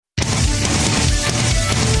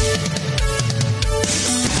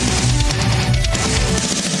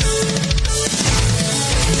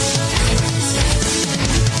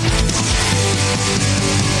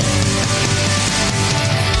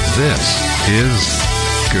is,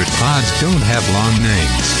 good pods don't have long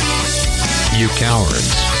names. You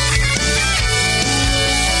cowards.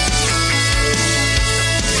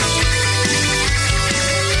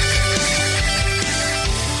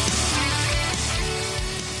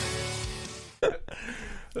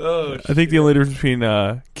 I think the only difference between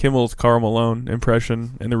Kimmel's Karl Malone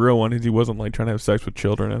impression and the real one is he wasn't like trying to have sex with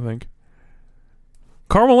children. I think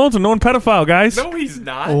Karl Malone's a known pedophile, guys. No, he's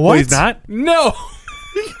not. What? Oh, he's not. No.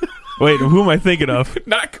 Wait, who am I thinking of?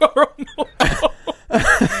 Not Karl Malone.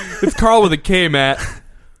 It's Carl with a K, Matt.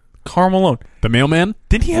 Karl Malone, the mailman.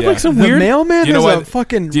 Didn't he have Yeah. like some The weird? mailman Do you know is why- a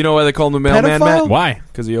fucking... Do you know why they call him the mailman, Pedophile? Matt? Why?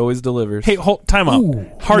 Because he always delivers. Hey, time out. Ooh,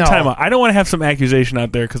 Hard no. time out. I don't want to have some accusation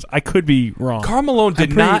out there because I could be wrong. Karl Malone I'm did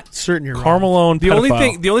pretty not. certain you're Karl wrong. Malone, The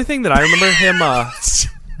only thing that I remember him.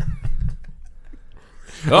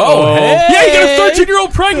 Oh, hey! yeah, you got a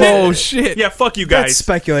 13-year-old pregnant. Oh shit! Yeah, fuck you That's guys.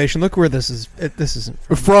 speculation. Look where this is. This isn't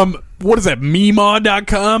from. From, what is that,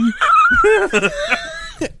 Meemaw.com?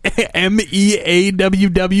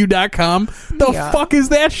 MEAWW.com? The Yeah. fuck is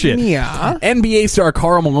that shit? Yeah. NBA star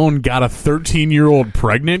Karl Malone got a 13-year-old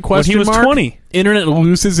pregnant, question he was mark? 20. Internet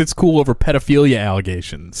loses its cool over pedophilia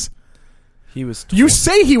allegations. He was. You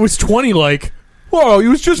say he was 20 like, whoa, he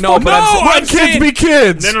was just No, but I'm let kids saying- be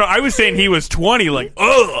kids. No, I was saying he was 20. Like,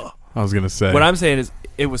 ugh. I was going to say. What I'm saying is,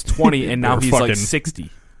 it was 20, and now They're he's fucking- like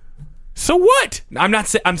 60. So what? I'm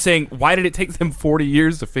not. I'm saying, why did it take them 40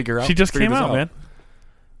 years to figure out? She just figure came this out, man.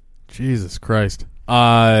 Jesus Christ.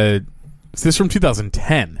 Is this from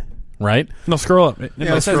 2010, right? No, scroll up.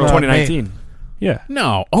 Yeah, It says from 2019. Yeah,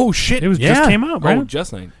 No. Oh, shit. it was yeah. just came out, Oh, right?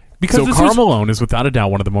 just 9. Because So this Karl was- Malone is without a doubt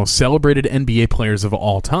one of the most celebrated NBA players of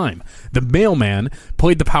all time. The mailman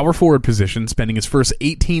played the power forward position, spending his first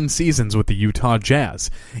 18 seasons with the Utah Jazz.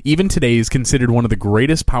 Even today, he's considered one of the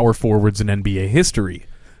greatest power forwards in NBA history.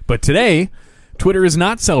 But today, Twitter is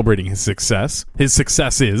not celebrating his success. His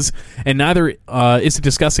success is, and neither is it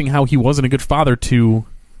discussing how he wasn't a good father to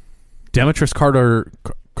Demetrius Carter.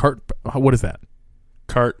 What is that?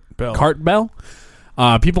 Cart Bell. Cart Bell?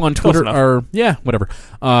 People on Twitter enough. are whatever.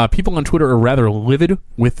 People on Twitter are rather livid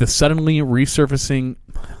with the suddenly resurfacing.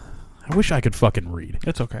 I wish I could fucking read.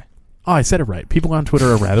 It's okay. Oh, I said it right. People on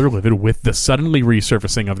Twitter are rather livid with the suddenly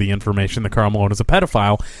resurfacing of the information that Karl Malone is a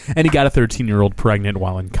pedophile, and he got a 13-year-old pregnant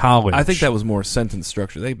while in college. I think that was more sentence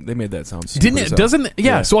structure. They made that sound stupid. didn't as it? hell. Doesn't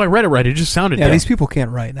yeah? So I read it right. It just sounded Yeah, dumb. these people can't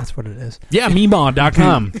write. That's what it is. Yeah,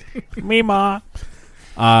 Meemaw.com. Mima.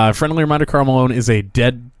 Friendly reminder: Karl Malone is a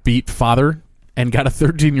deadbeat father and got a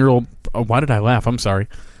 13-year-old. Oh, why did I laugh? I'm sorry.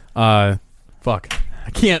 Fuck. I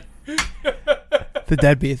can't. The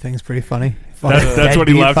deadbeat thing's pretty funny. That's what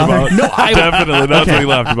he laughed about. No, definitely. That's what he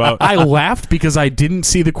laughed about. I laughed because I didn't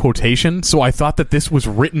see the quotation, so I thought that this was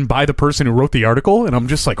written by the person who wrote the article, and I'm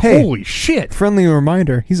just like, Hey. holy shit! Friendly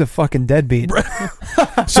reminder: he's a fucking deadbeat.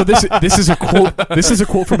 So this is a quote. This is a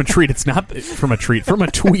quote from a tweet. It's not from a tweet. From a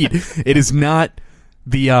tweet. It is not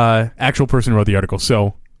the actual person who wrote the article.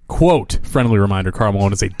 So, quote: friendly reminder: Karl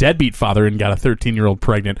Malone is a deadbeat father and got a 13-year-old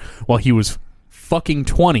pregnant while he was fucking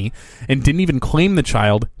 20, and didn't even claim the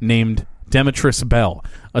child, named Demetrius Bell,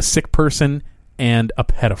 a sick person and a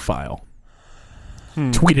pedophile.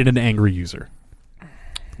 Tweeted an angry user.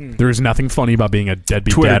 There is nothing funny about being a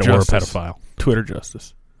deadbeat Twitter dad justice. or a pedophile. Twitter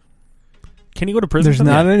justice. Can you go to prison? There's for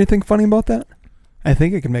that? not anything funny about that. I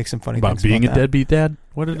think it can make some funny About things being about a that. deadbeat dad?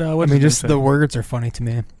 What did? I What mean, did just they the say? words are funny to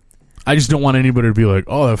me. I just don't want anybody to be like,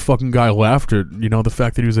 oh, that fucking guy laughed at, the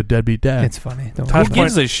fact that he was a deadbeat dad. It's funny. Don't Tosh worry.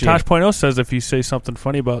 gives Point, a shit? Tosh Point says if you say something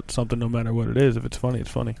funny about something, no matter what it is, if it's funny, it's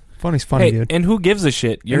funny. Funny's funny, Hey, dude. and who gives a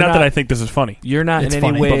shit? You're not that I think this is funny, You're not It's in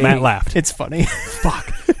any funny, way. but Matt laughed. It's funny.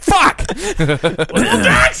 Fuck.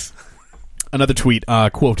 Another tweet,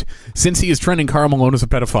 quote, since he is trending, Karl Malone is a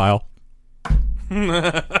pedophile.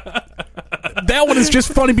 That one is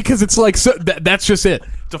just funny because it's like, so, that's just it.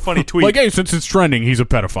 It's a funny tweet. Like, hey, since it's trending, he's a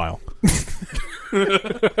pedophile.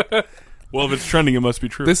 Well, if it's trending, it must be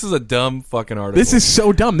true. This is a dumb fucking article. This is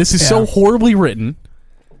so dumb. This is so Yeah. horribly written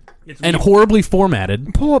and horribly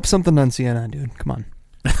formatted. Pull up something on CNN, dude. Come on.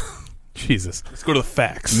 Jesus. Let's go to the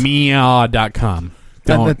facts. Meow.com.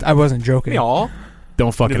 I wasn't joking. y'all.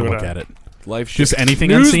 Don't fucking Neither would look I. at it. Life shit. Just anything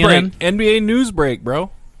news on CNN? break. NBA news break, bro.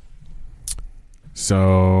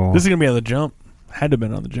 So, This is gonna be on the jump. Had to have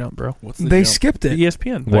been on the jump, bro. What's the They jump? skipped it.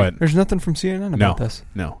 ESPN. what? There's nothing from CNN about No. this.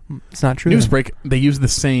 No. It's not true. then. Newsbreak, they use the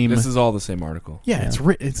same... This is all the same article. Yeah,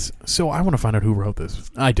 it's so I want to find out who wrote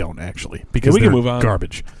this. I don't actually because Yeah, we can they're move on.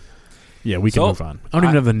 garbage. Yeah, we can So, move on. I don't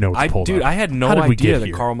even have the notes pulled Dude, up. I had no How did we idea get that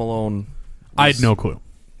here? Karl Malone. I had no clue.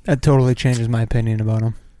 That totally changes my opinion about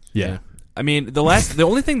him. Yeah. I mean, the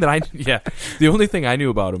only thing I knew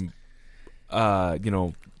about him,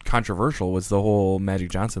 controversial was the whole Magic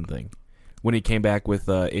Johnson thing. When he came back with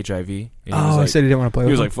HIV. And He said he didn't want to play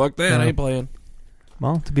he with was him. like, fuck that, I ain't playing.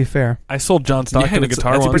 Well, to be fair. I sold John Stockton a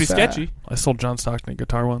guitar that's once. pretty sketchy. I sold John Stockton a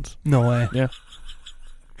guitar once. No way. Yeah.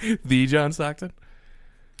 The John Stockton?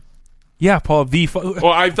 Yeah, Paul. Well,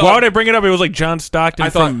 I thought... Why would I bring it up? It was like John Stockton I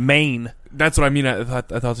thought- from Maine. That's what I mean. I thought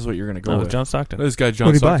this is what you were going to go No, with. John Stockton. This guy, John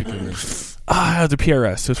What'd he buy? Stockton. came in. It was a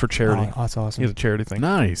PRS. It was for charity. Oh, that's awesome. He has a charity thing.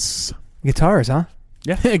 Nice. Guitars, huh?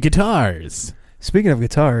 Guitars. Speaking of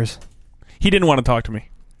guitars, He didn't want to talk to me.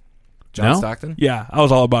 John No? Stockton? Yeah, I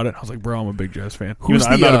was all about it. I was like, bro, I'm a big jazz fan. Who's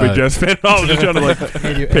I'm the, not a big jazz fan. I was just trying to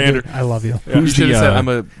like pander. I love you. You should have the, said uh, I'm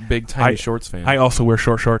a big Tiny I- Shorts fan. I also wear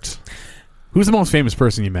short shorts. Who's the most famous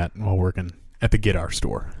person you met while working at the guitar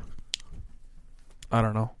store? I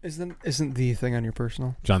don't know. Isn't the thing on your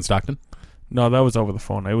personal? John Stockton? No, that was over the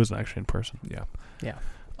phone. It wasn't actually in person. yeah. Yeah.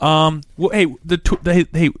 Well, hey,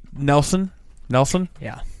 hey, Nelson,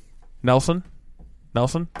 Yeah. the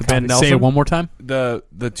band Nelson. Say it one more time. The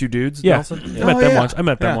two dudes? Yeah. Nelson? I met Oh, them yeah. once. I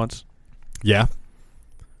met them Yeah. once. Yeah.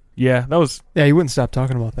 Yeah, that was. Yeah, you wouldn't stop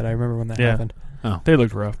talking about that. I remember when that Yeah. happened. They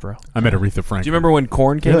looked rough, bro. I met Aretha Franklin. Do you remember when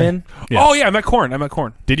Korn came Really? in? Yeah. Oh yeah, I met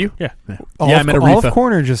Korn. Did you? Yeah. All I of, met all of Aretha.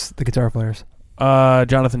 Korn or just the guitar players?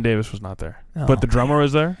 Jonathan Davis was not there, Oh. but the drummer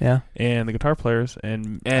was there, Yeah. and the guitar players,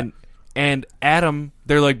 and And Adam,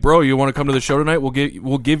 they're like, bro, you want to come to the show tonight?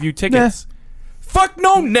 We'll give you tickets. Fuck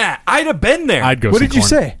no, nah. I'd have been there. I'd go What see did you Korn.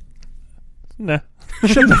 say? nah.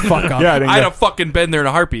 Shut the fuck up. Yeah, I didn't I'd go. have fucking been there in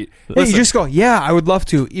a heartbeat. Hey, Listen, you just go, yeah, I would love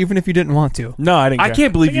to, even if you didn't want to. No, I didn't. I go.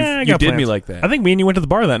 can't believe you Yeah, I you got did me plans. like that. I think me and you went to the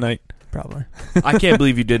bar that night. Probably. I can't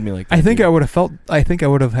believe you did me like that. I think dude. I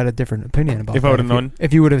would have had a different opinion about If that. I would've known.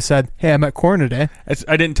 If you would have said, hey, I met Korn today.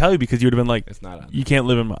 I didn't tell you because you would have been like, It's not on. you can't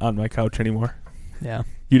live on my couch anymore. Yeah.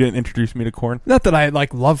 You didn't introduce me to Korn. Not that I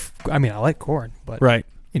love, I mean, I like Korn, but, Right.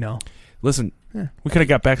 you know. Listen, We could have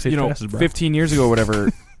got backstage passes, bro. 15 years ago or whatever,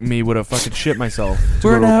 me would have fucking shit myself to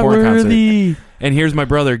go to a Korn concert. And here's my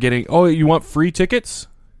brother getting, oh, you want free tickets?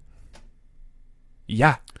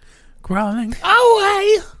 Yeah. Growing.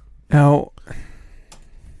 Now,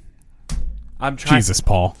 I'm trying. Jesus,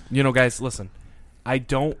 Paul. You know, guys, listen. I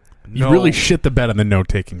don't You know. really shit the bed on the note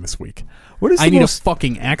taking this week. what is I the need most... a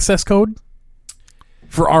fucking access code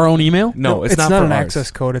for our own email. No, it's not not for an ours.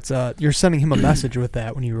 access code. It's you're sending him a message with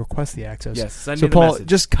that when you request the access. Yes, send So me the Paul, message.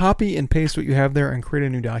 just copy and paste what you have there and create a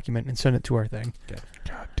new document and send it to our thing. Okay.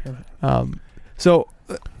 God damn it. So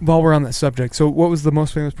while we're on that subject, so what was the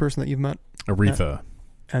most famous person that you've met? Aretha.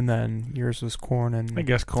 And then yours was Korn and I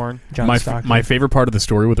guess Korn. John my Stockton. my favorite part of the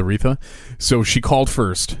story with Aretha. So she called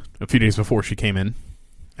first a few days before she came in,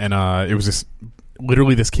 and it was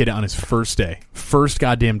literally this kid on his first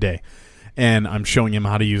goddamn day, and I'm showing him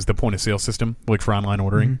how to use the point of sale system, like for online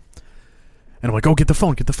ordering. Mhm. And I'm like, "Oh, get the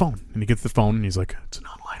phone," and he gets the phone, and he's like, "It's an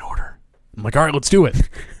online order." I'm like, "All right, let's do it."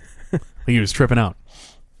 He was tripping out.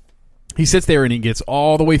 He sits there and he gets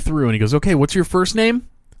all the way through, and he goes, "Okay, what's your first name?"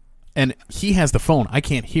 And he has the phone. I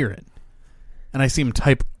can't hear it. And I see him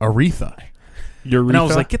type Aretha. And I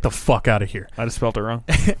was like, get the fuck out of here. I just spelled it wrong.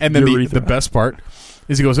 And then Aretha. the best part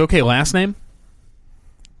is he goes, okay, last name?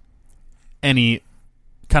 And he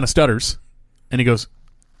kind of stutters. And he goes,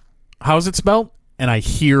 how's it spelled? And I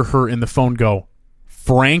hear her in the phone go,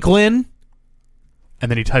 Franklin? And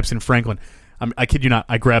then he types in Franklin. I kid you not,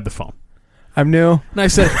 I grabbed the phone. I'm new. And I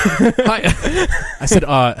said, hi. I said,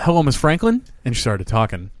 hello, Miss Franklin? And she started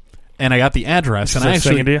talking. And I got the address, and I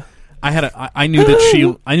singing to actually,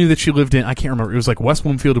 you? I knew that she lived in, I can't remember, it was like West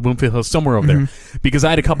Bloomfield or Bloomfield Hills, somewhere over there, because I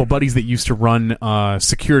had a couple buddies that used to run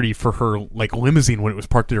security for her like limousine when it was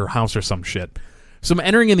parked at her house or some shit. So I'm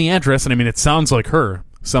entering in the address, and I mean, it sounds like her.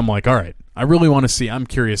 So I'm like, all right, I really want to see. I'm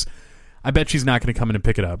curious. I bet she's not going to come in and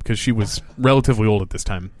pick it up because she was relatively old at this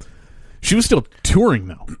time. She was still touring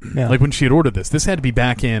though, Yeah. like when she had ordered this. This had to be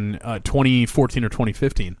back in 2014 or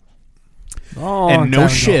 2015. Oh, And no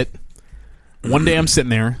shit. One day I'm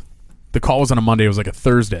sitting there. The call was on a Monday. It was like a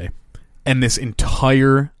Thursday. And this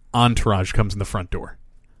entire entourage comes in the front door.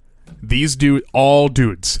 These all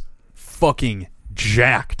dudes. Fucking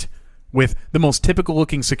jacked. With the most typical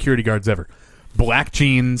looking security guards ever. Black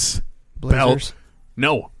jeans. Blazers. Belt.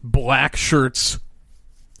 No. Black shirts.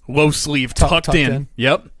 Low sleeve. Tucked Tucked in. in.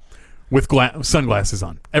 Yep. With sunglasses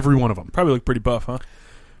on. Every one of them. Probably look pretty buff, huh?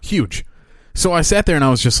 Huge. So I sat there and I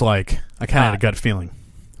was just like, I kind of had a gut feeling.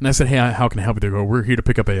 And I said, hey, how can I help you? They go, we're here to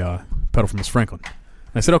pick up a pedal from Miss Franklin. And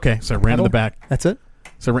I said, okay. So I ran to the back. That's it?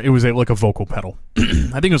 So it was like a vocal pedal.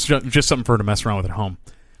 I think it was just something for her to mess around with at home.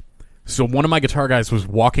 So one of my guitar guys was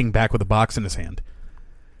walking back with a box in his hand.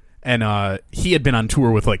 And he had been on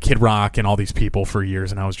tour with like Kid Rock and all these people for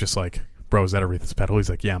years. And I was just like, bro, is that Aretha's pedal? He's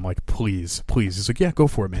like, yeah. I'm like, please. He's like, yeah, go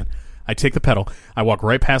for it, man. I take the pedal. I walk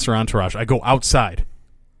right past her entourage. I go outside,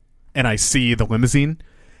 and I see the limousine.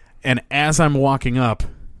 And as I'm walking up,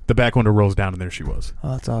 the back window rolls down, and there she was.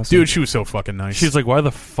 Oh, that's awesome. Dude, she was so fucking nice. She's like, why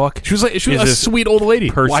the fuck? She was a this sweet old lady.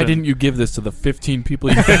 person? Why didn't you give this to the 15 people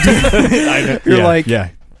you You're yeah, like, yeah,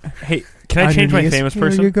 Hey, can I change my famous Here you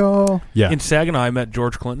person? go. yeah. In Saginaw, I met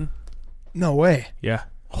George Clinton. No way. Yeah.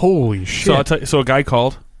 Holy shit. So I'll tell you, so a guy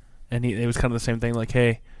called, and it was kind of the same thing. Like,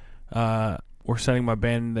 hey, we're sending my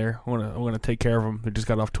band in there. I'm gonna take care of them. They just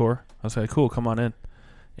got off tour. I was like, cool, come on in.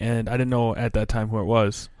 And I didn't know at that time who it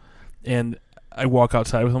was. And I walk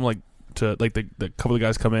outside with him, the couple of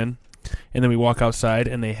guys come in, and then we walk outside,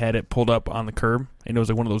 and they had it pulled up on the curb, and it was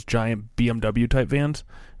like one of those giant BMW type vans,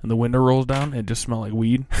 and the window rolls down, and it just smelled like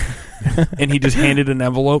weed. And he just handed an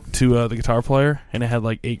envelope to the guitar player, and it had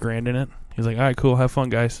like $8,000 in it. He's like, all right, cool, have fun,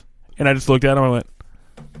 guys. And I just looked at him, I went,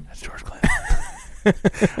 that's George Clinton.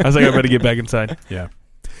 I was like, I better get back inside. Yeah.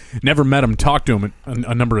 Never met him. Talked to him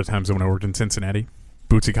a number of times when I worked in Cincinnati.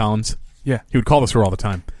 Bootsy Collins. Yeah. He would call the store all the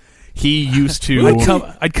time. He used to...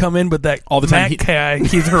 I'd come in, but that all the time Mac guy,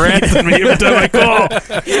 he's harassing me every time I call.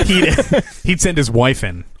 He'd send his wife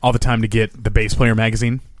in all the time to get the Bass Player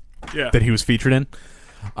magazine that he was featured in.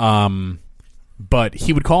 But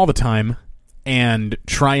he would call all the time and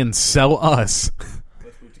try and sell us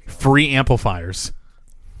free amplifiers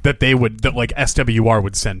that like SWR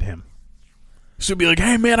would send him. So he'd be like,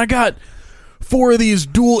 hey man, I got 4 of these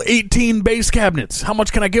dual 18 bass cabinets. How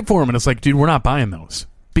much can I get for them? And it's like, dude, we're not buying those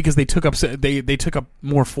because they took up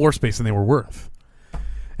more floor space than they were worth.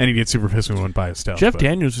 And he'd get super pissed when we went buy his stuff. Jeff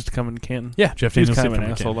Daniels used to come in Canton. Yeah, Jeff He's Daniels kind of did an come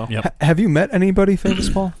in asshole, Canton. though. Yep. Have you met anybody famous,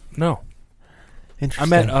 Paul? No. I Interesting.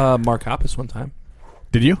 met Mark Hoppus one time.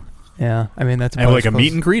 Did you? Yeah, I mean that's Have about like as a close-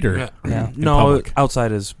 meet and greet or? Yeah. No, public? outside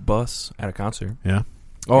his bus at a concert. Yeah.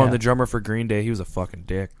 Oh, Yeah. and the drummer for Green Day, he was a fucking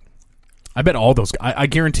dick. I bet all those. I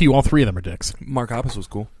guarantee you, all 3 of them are dicks. Mark Hoppus was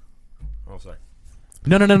cool. Oh, sorry.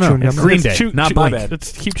 No. Chewing It's gum. Green Day, Let's chew- not chew- Blink. my bad.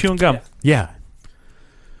 Let's keep chewing gum. Yeah.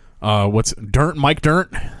 What's Dirnt? Mike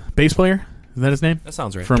Dirnt, bass player. Is that his name That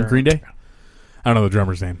sounds right. from Green Day? I don't know the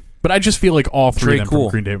drummer's name, but I just feel like all 3 Trey of them Cool.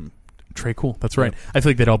 from Green Day. Trey Cool. That's right. I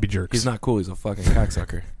feel like they'd all be jerks. He's not cool. He's a fucking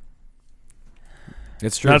cocksucker.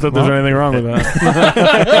 It's true. Not that there's anything wrong with that.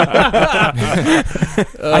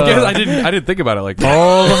 I guess I didn't think about it like that.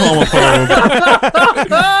 All the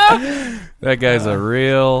homophobes. That guy's a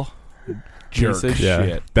real piece of Yeah,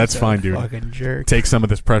 shit. that's fine, dude. Fucking jerk. Take some of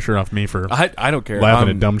this pressure off me for I don't care. laughing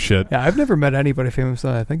at dumb shit. Yeah, I've never met anybody famous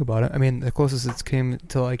that I think about it. I mean, the closest it's came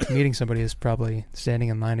to like meeting somebody is probably standing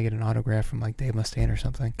in line to get an autograph from like Dave Mustaine or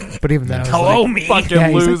something. But even then, I was Hello, like, me. Fucking Yeah,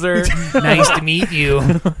 he's like- loser. nice to meet you.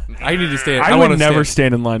 I need to stand. I wanna would never stand.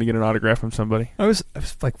 stand in line to get an autograph from somebody. I was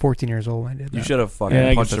like 14 years old when I did that. You should have fucking Yeah, I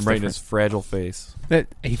guess punched him that's right in different. his fragile face.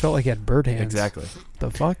 He felt like he had bird hands. Exactly.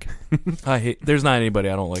 The fuck? I hate. There's not anybody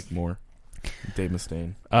I don't like more. Dave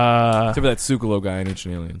Mustaine. Uh, Except for that Sukalo guy in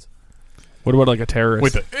Ancient Aliens. what about like a terrorist?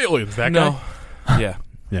 Wait, the aliens, that No. guy? Yeah.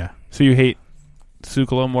 Yeah. So you hate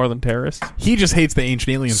Sukalo more than terrorists? He just hates the ancient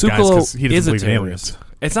aliens guys because he Sukalo is doesn't a believe in terrorist. aliens.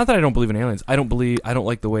 It's not that I don't believe in aliens. I don't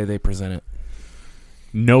like the way they present it.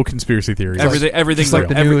 No conspiracy theories. Everything. Just like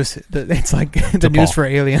the news. It's like the Paul. news for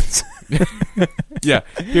aliens. Yeah.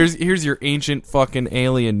 Here's your ancient fucking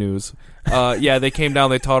alien news. Yeah, they came down.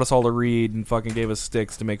 They taught us all to read and fucking gave us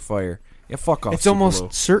sticks to make fire. Yeah, fuck off. It's almost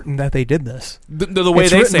Sukalo. certain that they did this. The way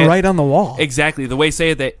It's they written say right on the wall. Exactly. The way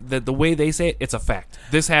the way they say it, it's a fact.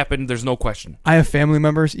 This happened. There's no question. I have family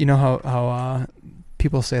members. You know how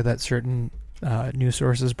people say that certain news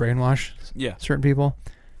sources brainwash Yeah. certain people.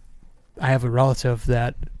 I have a relative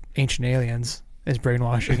that Ancient Aliens is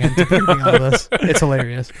brainwashing into believing all this. It's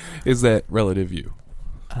hilarious. Is that relative you?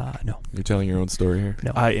 No. You're telling your own story here.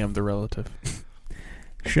 No. I am the relative.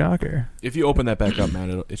 Shocker. If you open that back up,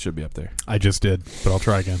 man, it should be up there. I just did, but I'll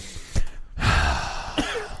try again.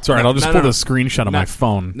 It's all right. I'll just No, pull no. the screenshot on my Not-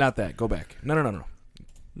 phone. Not that. Go back. No. No.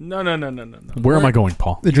 Where am I going,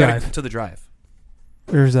 Paul? The You gotta- drive. to the drive.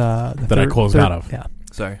 There's That I closed out of. Yeah.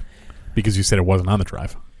 Sorry. Because you said it wasn't on the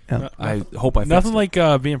drive. I hope I fixed Nothing it.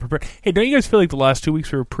 like being prepared. Hey, don't you guys feel like the last 2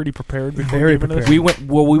 weeks we were pretty prepared? Before Very we prepared. We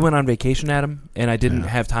went on vacation, Adam, and I didn't Yeah.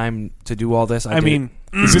 have time to do all this. I mean,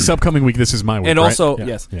 Is this upcoming week? This is my week, and right? also Yeah.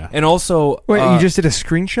 yes, Yeah. and also Wait, you just did a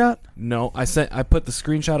screenshot? no. I put the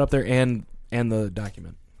screenshot up there and the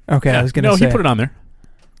document. Okay, Yeah. I was gonna no, say he put it on there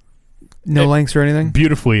no links or anything.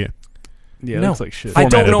 beautifully. yeah, it No. looks like shit. I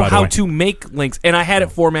don't Formatted, know by the how way. to make links, and I had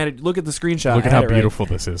it formatted. Look at the screenshot. Look I at had how it right. beautiful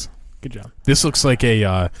this is. Good job. This looks like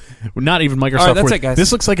a not even Microsoft All right, that's Word. it, guys.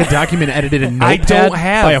 This looks like a document edited in I Notepad don't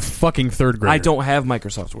have- by a fucking third grader. I don't have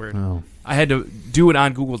Microsoft Word. Oh. I had to do it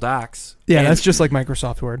on Google Docs. Yeah, And- that's just like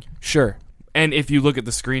Microsoft Word. Sure. And if you look at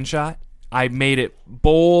the screenshot, I made it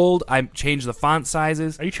bold. I changed the font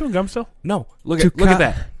sizes. Are you chewing gum still? No, look To at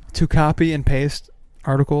that. To copy and paste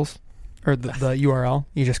articles or the URL,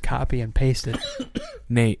 you just copy and paste it.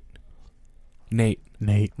 Nate. I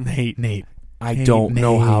Hey, don't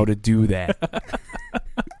know Nate. how to do that.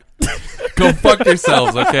 Go fuck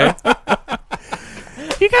yourselves, okay?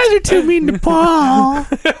 You guys are too mean to Paul.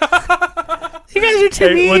 You guys are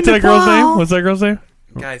too mean what's to that Paul. girl's name? What's that girl's name?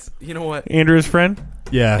 Guys, you know what? Andrew's friend.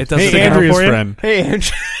 Yeah. It doesn't hey, stick out Andrea's for you? friend. Hey,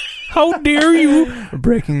 Andrew. How dare you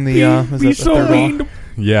Breaking the be the so third mean wall.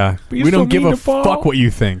 to Yeah. Be We so don't give mean a to Paul. fuck what you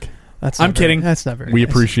think. That's I'm not very- kidding. That's not very We nice.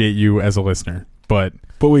 appreciate you as a listener, but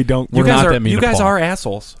But we don't. We're You guys not are that mean you to guys Paul. are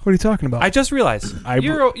assholes. What are you talking about? I just realized. I-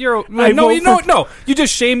 You're I no, vote no. You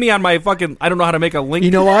just shamed me on my fucking. I don't know how to make a link.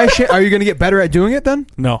 you know why? Are you going to get better at doing it then?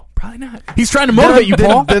 No. Probably not. he's trying to motivate you,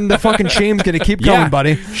 Paul. Then the fucking shame's going to keep Yeah. coming,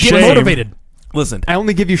 buddy. Get Shame. motivated. Listen, I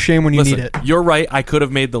only give you shame when you listen. need it. You're right. I could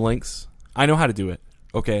have made the links. I know how to do it.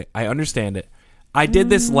 Okay, I understand it. I did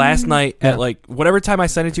this last night at like whatever time I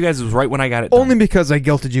sent it to you guys. It was right when I got it done. Only because I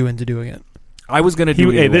guilted you into doing it. I was gonna do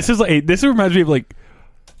it. Hey, anyway. this reminds me of like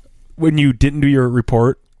when you didn't do your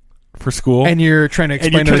report for school And you're trying to and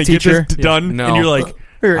explain you're to the trying to teacher. get this done, No. and you're like,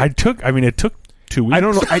 Here, it took 2 weeks. I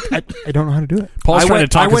don't know. I don't know how to do it. Paul's I trying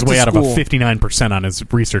went- to I talk his went way to out of a school. 59% on his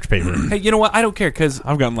research paper. Hey, you know what? I don't care because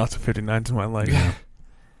I've gotten lots of 59s in my life.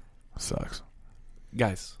 Sucks.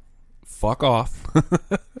 guys, fuck off.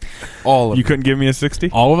 All of You you. couldn't give me a 60?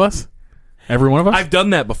 All of us? Every one of us? I've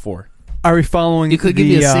done that before. Are we following? You could the,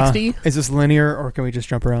 give me a 60? Is this linear or can we just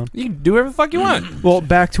jump around? You can do whatever the fuck you want. Well,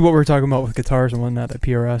 back to what we were talking about with guitars and whatnot. That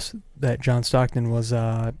PRS that John Stockton was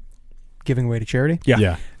giving away to charity.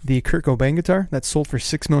 Yeah. The Kurt Cobain guitar that sold for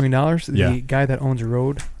 $6 million. The Yeah. guy that owns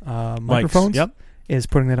Rode Mike's. microphones Yep. is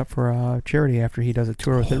putting that up for charity after he does a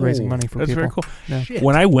tour with it, raising money for That's people. very cool. Yeah.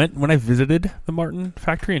 When I visited the Martin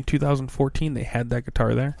factory in 2014, they had that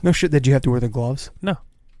guitar there. No shit. Did you have to wear the gloves? No.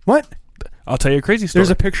 What? I'll tell you a crazy story. There's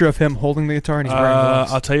a picture of him holding the guitar and he's wearing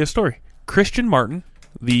gloves. I'll tell you a story. Christian Martin,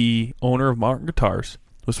 the owner of Martin Guitars,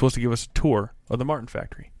 was supposed to give us a tour of the Martin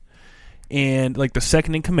factory. And like the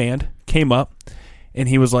second in command came up and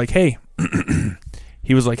he was like, hey,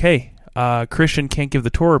 Christian can't give the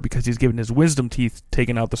tour because he's getting his wisdom teeth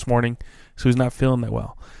taken out this morning, so he's not feeling that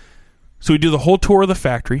well. So we do the whole tour of the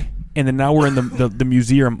factory, and then now we're in the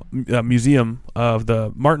museum of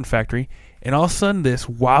the Martin factory, and all of a sudden this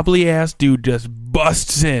wobbly ass dude just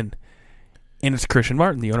busts in, and it's Christian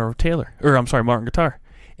Martin, the owner of Martin Guitar.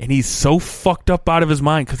 And he's so fucked up out of his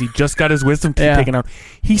mind because he just got his wisdom teeth taken out.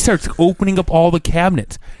 He starts opening up all the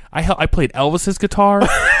cabinets. I played Elvis's guitar,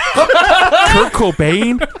 Kurt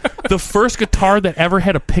Cobain, the first guitar that ever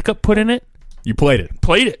had a pickup put in it. You played it.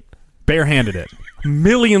 Played it. Barehanded it.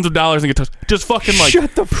 Millions of dollars in guitars. Just fucking like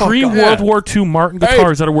Shut the fuck up. pre-World War II Martin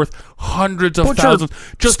guitars that are worth hundreds of thousands.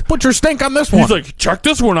 Just put your stink on this one. he's like, check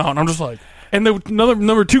this one out. And I'm just like, and the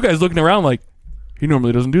number two guys looking around like, he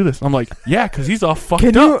normally doesn't do this. I'm like, yeah, because he's all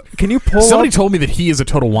fucked up. Can you pull Somebody up? told me that he is a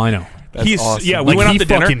total wino. He's awesome. yeah. We Like, went out he to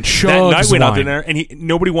dinner fucking that chugs night. Went out to wine. dinner, and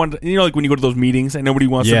nobody wanted. You know, like when you go to those meetings, and nobody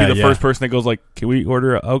wants Yeah, to be the yeah. first person that goes like, "Can we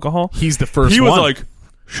order alcohol?" He's the first He one. was like,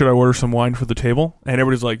 "Should I order some wine for the table?" And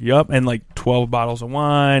everybody's like, "Yup." And like 12 bottles of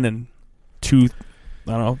wine and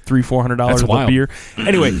 $400 That's of wild. beer.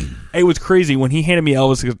 Anyway, it was crazy when he handed me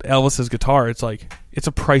Elvis's guitar. It's like it's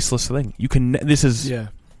a priceless thing. You can. This is Yeah.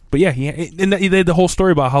 But yeah, and they had the whole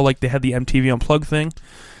story about how like they had the MTV Unplugged thing,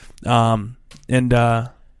 and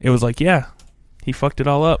it was like, yeah, he fucked it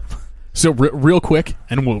all up. So real quick,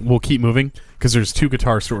 and we'll keep moving because there's two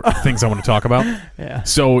guitar things I want to talk about. Yeah.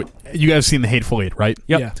 So you guys seen The Hateful Eight, right?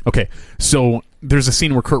 Yep. Yeah. Okay. So there's a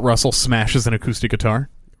scene where Kurt Russell smashes an acoustic guitar.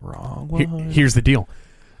 Wrong Here's the deal: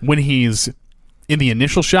 when he's in the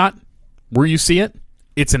initial shot, where you see it,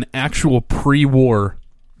 it's an actual pre-war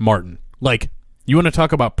Martin. Like, you want to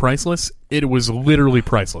talk about priceless? It was literally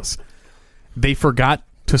priceless. They forgot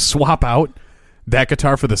to swap out that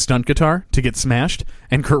guitar for the stunt guitar to get smashed,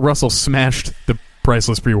 and Kurt Russell smashed the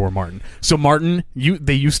priceless pre-war Martin. So Martin,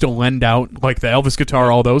 they used to lend out, like the Elvis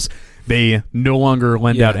guitar, all those. They no longer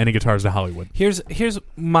lend Yeah. out any guitars to Hollywood. Here's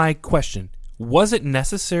my question. Was it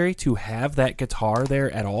necessary to have that guitar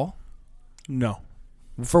there at all? No.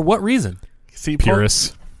 For what reason? See, Paul,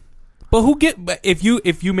 Purists. But if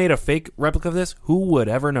you made a fake replica of this, who would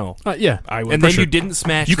ever know? Yeah. I would. And for then sure. you didn't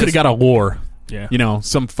smash. You could have this- got a lore. Yeah. You know,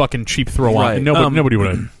 some fucking cheap throw on. Right. Nobody would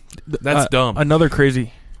have. That's dumb. Another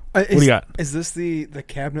crazy. What do you got? Is this the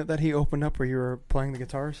cabinet that he opened up where you were playing the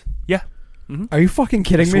guitars? Yeah. Are you fucking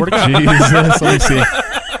kidding me? Swear to God. Jesus, let me see.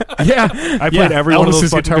 Yeah, I played every one of those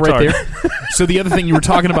Elvis's fucking guitar right guitars. there. So the other thing you were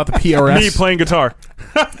talking about the PRS. Me playing guitar.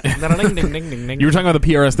 You were talking about the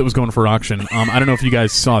PRS that was going for auction. I don't know if you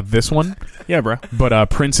guys saw this one, Yeah, bro. but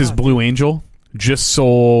Prince's Blue Angel just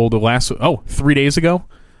sold 3 days ago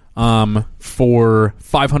for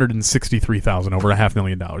 $563,000, over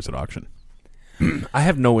 $500,000 at auction. I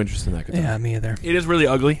have no interest in that guitar. Yeah, me either. It is really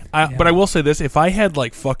ugly. Yeah. But I will say this: if I had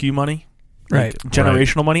like fuck you money, Right. like,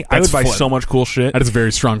 generational money, I That's would buy flip. so much cool shit. That is a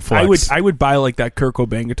very strong flex. I would buy like that Kurt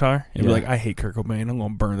Cobain guitar and be Yeah. like, I hate Kurt Cobain. I'm gonna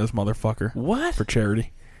burn this motherfucker What? for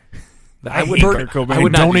charity. I would hate burn- Kurt Cobain. I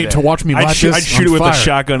would not do donate that. to watch me light I'd this shoot it on with a fire.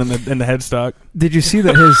 shotgun in the headstock. Did you see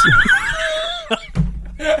that his?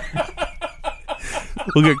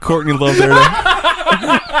 We'll get Courtney Love there.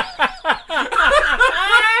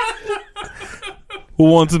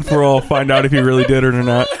 We'll once and for all find out if he really did it or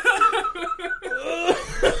not.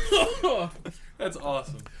 That's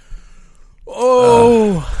awesome.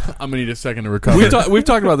 Oh, I'm gonna need a second to recover. We've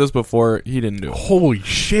talked about this before. He didn't do it. Holy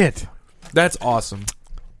shit! That's awesome.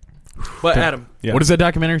 But Adam, Yeah. What is that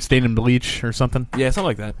documentary? Stained in Bleach or something? yeah, something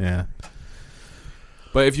like that. Yeah.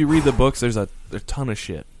 But if you read the books, there's a ton of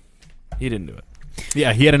shit. He didn't do it.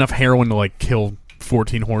 Yeah, he had enough heroin to like kill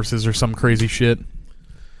 14 horses or some crazy shit.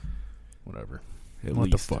 Whatever. At What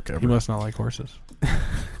least. the fuck He ever. must not like horses.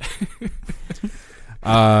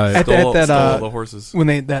 At Stole that all the horses.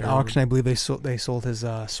 when that auction, I believe they sold his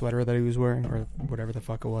sweater that he was wearing, or whatever the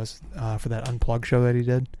fuck it was, for that Unplugged show that he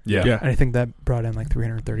did. Yeah. Yeah. And I think that brought in like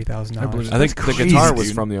 $330,000. I believe I think That's the guitar crazy, was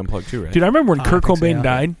dude. from the Unplugged too, right? Dude, I remember when I Kurt think so, Cobain yeah.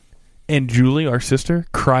 died, and Julie, our sister,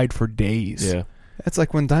 cried for days. Yeah. That's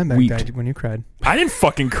like when Dimebag Weep. died when you cried. I didn't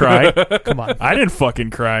fucking cry. Come on. I didn't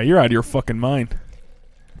fucking cry. You're out of your fucking mind.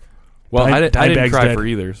 Well, I didn't Dimebag's cry dead. for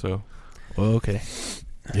either, so. Well, okay.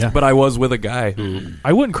 Yeah. But I was with a guy who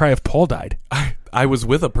I wouldn't cry if Paul died. I was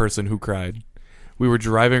with a person who cried. We were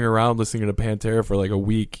driving around listening to Pantera for like a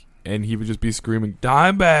week, and he would just be screaming,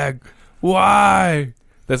 "Dimebag, why?"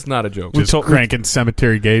 That's not a joke. Just told- cranking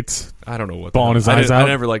cemetery gates. I don't know what. Bawling his eyes I out.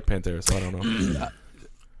 never liked Pantera, so I don't know.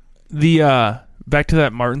 The back to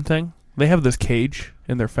that Martin thing. They have this cage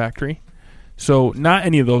in their factory. So not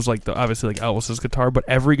any of those like obviously like Elvis's guitar, but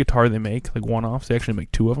every guitar they make, like one-offs, they actually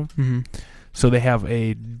make two of them. Mm-hmm. So they have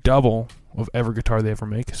a double of every guitar they ever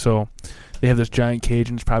make. So they have this giant cage,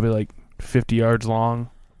 and it's probably like 50 yards long,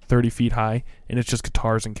 30 feet high, and it's just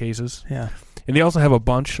guitars and cases. Yeah. And they also have a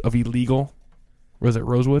bunch of illegal, was it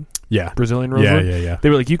rosewood? Yeah. Brazilian Yeah, rosewood? yeah. They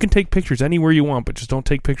were like, you can take pictures anywhere you want, but just don't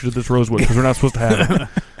take pictures of this rosewood because we're not supposed to have it.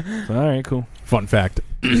 So, all right, cool. Fun fact.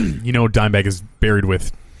 You know Dimebag is buried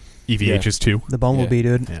with EVH's too. The Bumblebee,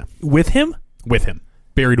 dude. Yeah. With him? With him.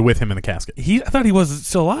 Buried with him in the casket. I thought he was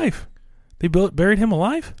still alive. They buried him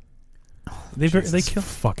alive? They Jesus killed.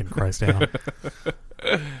 fucking Christ, Adam.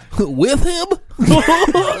 With him?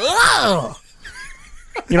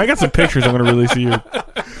 You know, I got some pictures I'm going to release of you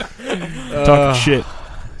talking shit.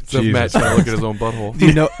 So Matt trying to look at his own butthole. Do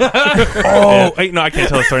you know? Oh, wait, no, I can't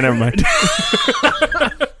tell the story. Never mind.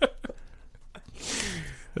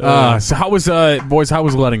 So how was boys? How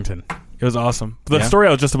was Ludington? It was awesome. The Yeah? story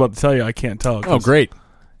I was just about to tell you, I can't tell. 'cause Oh, great!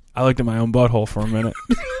 I looked at my own butthole for a minute.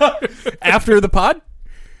 After the pod,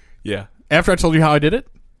 Yeah. after I told you how I did it.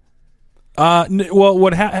 Well,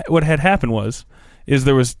 what had happened is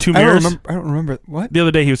there was two I mirrors. don't remember what. The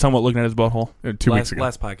other day he was talking about looking at his butthole. 2 weeks ago.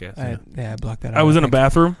 Last podcast. I blocked that out. I was in a think.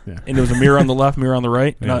 bathroom, Yeah. and there was a mirror on the left, mirror on the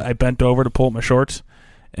right. And Yeah. I bent over to pull up my shorts,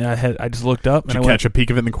 and I just looked up, Did and you I catch a peek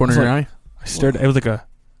of it in the corner of I was your eye? I stared. It was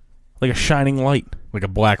like a shining light. Like a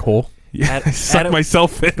black hole, Yeah, Ad- I sucked Adam-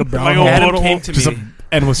 myself in my brown own hole. Adam butthole. came to just me. an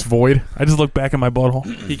endless void. I just looked back at my butthole.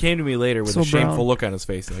 He came to me later with So a shameful brown. look on his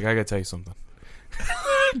face. He's like, I gotta tell you something.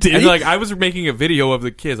 Did And like, I was making a video of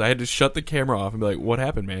the kids. I had to shut the camera off and be like, "What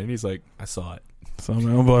happened, man?" And he's like, "I saw it. So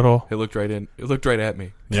my own butthole. It looked right in. It looked right at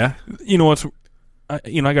me." Yeah. You know what's? I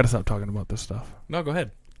got to stop talking about this stuff. No, go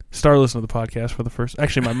ahead. Started listening to the podcast for the first.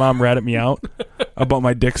 Actually, my mom ratted me out about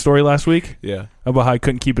my dick story last week. Yeah. About how I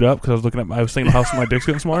couldn't keep it up because I was looking at. I was thinking how my dick's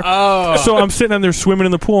getting smaller. Oh. So I'm sitting in there swimming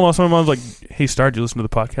in the pool, and all of a sudden my mom's like, "Hey, Star, did you listen to the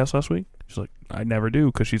podcast last week?" She's like, "I never do,"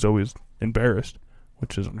 because she's always embarrassed,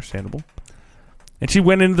 which is understandable. And she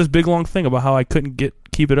went into this big long thing about how I couldn't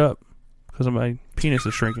keep it up because of my penis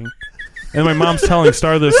is shrinking. And my mom's telling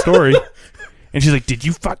Star this story, and she's like, "Did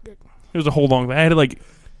you fuck?" It was a whole long thing. I had to like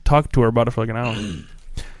talk to her about it for like an hour.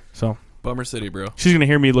 So Bummer City, bro. she's gonna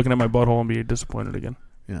hear me looking at my butthole and be disappointed again.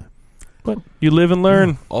 Yeah. But you live and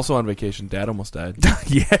learn. Also on vacation, Dad almost died.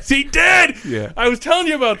 Yes, he did. Yeah. I was telling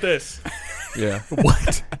you about this. Yeah.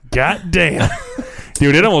 What? God damn.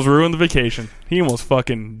 Dude, it almost ruined the vacation. He almost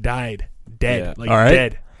fucking died. Dead. Yeah. Like All right.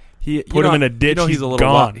 dead. He Put him in a ditch, You know he's he's a little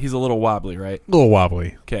gone. he's a little wobbly, right? A little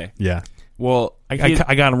wobbly. Okay. Yeah. Well, I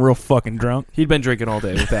got him real fucking drunk. he'd been drinking all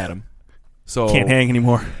day with Adam, so Can't hang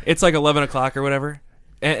anymore. it's like 11 o'clock or whatever,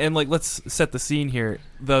 and like let's set the scene here.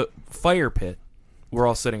 The fire pit we're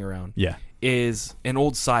all sitting around Yeah. is an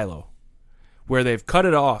old silo where they've cut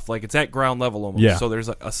it off, like it's at ground level almost. Yeah. So there's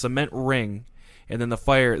like a cement ring, and then the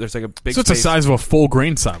fire. There's like a big. So it's the space. size of a full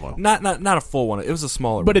grain silo. Not a full one. It was a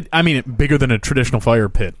smaller. But one. bigger than a traditional fire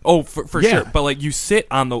pit. Oh, for Yeah. sure. But like you sit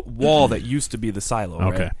on the wall that used to be the silo.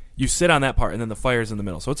 Right? Okay. You sit on that part, and then the fire's in the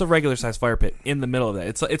middle. So it's a regular size fire pit in the middle of that.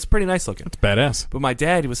 It's pretty nice looking. It's badass. But my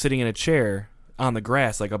dad, he was sitting in a chair on the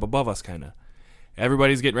grass, like up above us, kind of.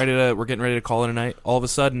 Everybody's getting ready to. We're getting ready to call it a night. All of a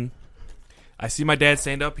sudden, I see my dad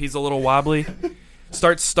stand up. He's a little wobbly.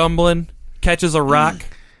 Starts stumbling. Catches a rock.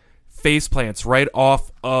 Face plants right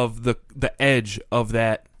off of the edge of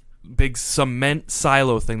that big cement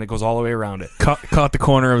silo thing that goes all the way around it. Caught the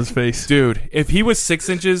corner of his face. Dude, if he was 6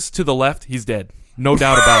 inches to the left, he's dead. No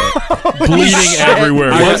doubt about it. Bleeding everywhere.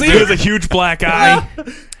 Was he? He was a huge black eye.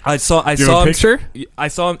 I saw Do you have a him. picture? I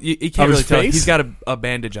saw him. You Of can't his really tell. face? He's got a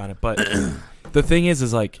bandage on it, but the thing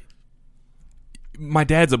is like, my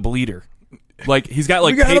dad's a bleeder. Like he's got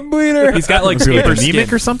like We got a bleeder. He's got like Was he like paper anemic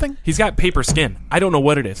skin or something? He's got paper skin. I don't know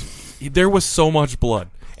what it is. There was so much blood,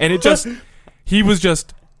 and it just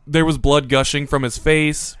there was blood gushing from his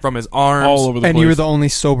face, from his arms, All over the And place. you were the only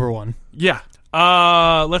sober one. Yeah,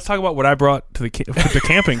 Let's talk about what I brought to the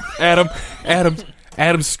camping.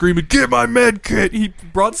 Adam's screaming, "Get my med kit!" He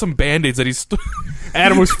brought some band-aids that he's.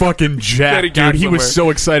 Adam was fucking That he jacked, got dude. He was somewhere. so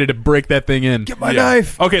excited to break that thing in. Get my Yeah.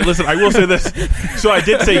 knife. Okay, listen, I will say this. So I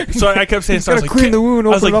did say. So I kept saying. So I Gotta was like, clean the wound,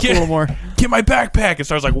 I was open like, it up a little more. Get my backpack. And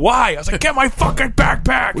so I was like, why? I was like, get my fucking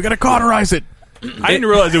backpack. We gotta cauterize it. I didn't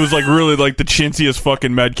realize it was like really like the chintziest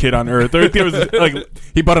fucking med kit on earth. There was like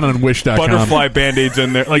He bought it on Wish.com. butterfly band-aids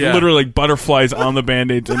in there, like Yeah. literally like butterflies on the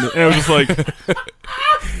band-aids, and it was just like,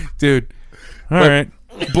 Dude, all right,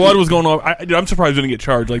 blood was going all. I'm surprised we didn't get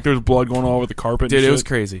charged. Like there was blood going all over the carpet. dude, and it was shit.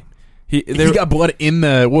 crazy. He got blood in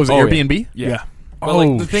the, what was it, Oh, yeah. Airbnb? Yeah. But Oh,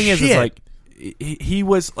 like the thing is shit. like he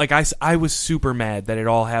was like I was super mad that it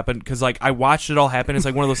all happened because like I watched it all happen. It's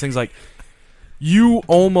like one of those things like you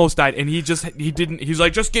almost died, and he didn't. He's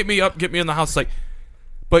like, just get me up, get me in the house. It's like,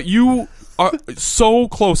 but you are so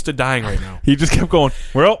close to dying right now. He just kept going.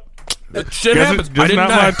 Well, Shit guess happens. it's just I didn't not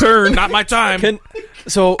die. my turn. Not my time.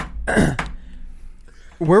 So,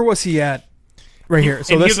 where was he at? Right here.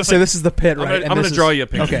 So and he this was say like- this is the pit, I'm right? gonna- And I'm this gonna is- draw you a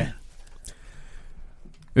picture. Okay.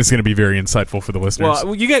 It's going to be very insightful for the listeners.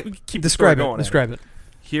 Well, you keep Describe the story it. going. Describe it.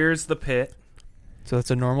 Here's the pit. So it's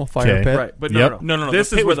a normal fire Okay. pit. Right, but Yep. No.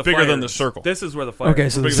 This the is pit where was the bigger fire than the is. circle. This is where the fire. Okay,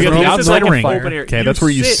 is. so this So you got the normal This is outside like a ring. open area. Okay, that's where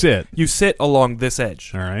you sit. You sit along this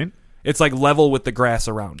edge. All right. It's like level with the grass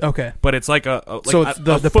around it. Okay. But it's like a like So a, it's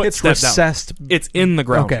the a pit's footstep down. recessed. It's in the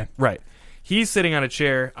ground. Okay. Right. He's sitting on a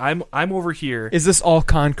chair. I'm over here. Is this all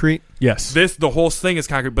concrete? Yes. The whole thing is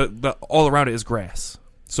concrete, but all around it is grass.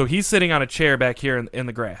 So he's sitting on a chair back here in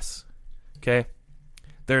the grass. Okay.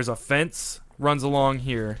 There's a fence runs along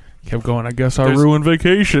here. Kept going. I guess I There's- ruined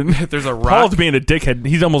vacation. There's a rock. Paul's being a dickhead.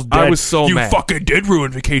 He's almost dead. I was so you mad. fucking did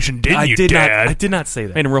ruin vacation, didn't I you, did Dad? not. I did not say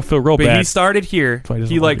that. Made him feel real But bad. he started here. why he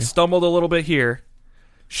doesn't He love like you. stumbled a little bit here,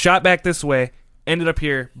 shot back this way, ended up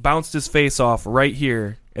here, bounced his face off right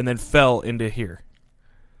here, and then fell into here.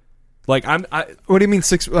 Like What do you mean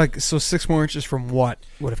 6? Like so, 6 more inches from what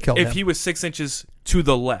would have killed if him? he was 6 inches to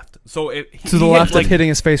the left. So he to the hit, left like, of hitting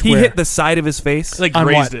his face. he where? hit the side of his face, like On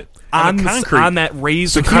raised what? it on the the concrete. on that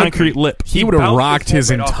raised the concrete lip. He would have bounced rocked his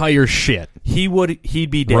head right off. entire shit He'd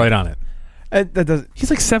be dead. right on it. That does, He's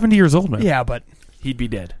like 70 years old, man. yeah, but He'd be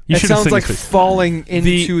dead. You it should have sounds seen like his face. falling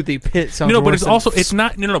into the pit. Sounds No, but worse it's than also it's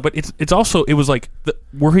not but it's also it was like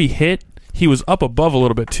where he hit. He was up above a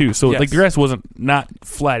little bit too, so Yes. like the grass wasn't not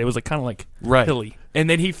flat. It was like kind of like Right. hilly. And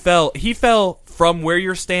then he fell. He fell from where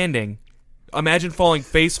you're standing. Imagine falling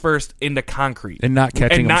face first into concrete And not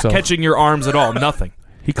catching and not himself. catching your arms at all. Nothing.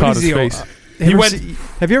 He caught his Easy, face. He went-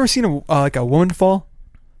 have you ever seen a woman fall?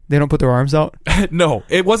 They don't put their arms out. No,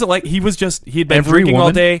 it wasn't like he was just. He'd been Every drinking all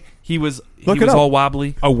woman? day. He was. Look he it was up. all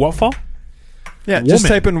wobbly. A what fall? Yeah, just Woman.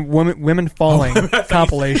 type in women falling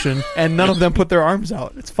compilation, and none of them put their arms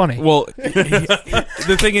out. It's funny. Well,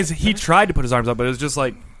 the thing is, he tried to put his arms up, but it was just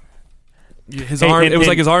like his arm. It was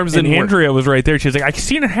like his arms and didn't work. Andrea was right there. She was like, "I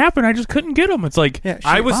seen it happen. I just couldn't get him." It's like, yeah,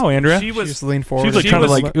 I was. wow, Andrea. She She was. just leaned forward. she was like she trying to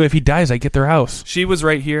was- like, if he dies, I get their house. She was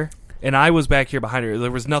right here, and I was back here behind her. There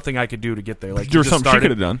was nothing I could do to get there. Like There you was just something she started.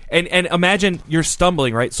 could have done. And imagine you're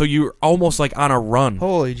stumbling, right? So you're almost like on a run.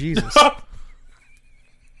 Holy Jesus!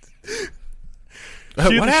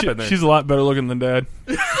 What happened there? She's a lot better looking than Dad.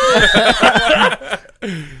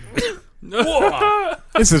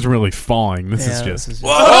 This is really falling. This is just.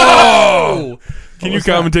 Whoa! Can you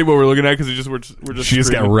commentate what we're looking at? Because we're just. She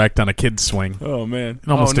just got screaming. wrecked on a kid's swing. Oh man!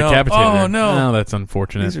 And almost no. decapitated her. Oh no! Oh, that's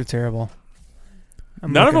unfortunate. These are terrible.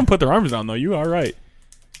 None of them put their arms down though. You are right.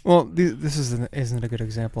 Well, this isn't a good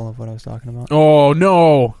example of what I was talking about. Oh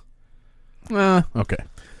no. Okay.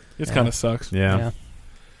 This kind of sucks. Yeah.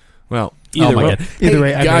 Well, Oh either my way. God. Either Hey,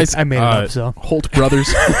 way, guys, I made it up. So Holt Brothers.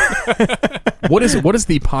 What is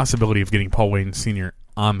the possibility of getting Paul Wayne Sr.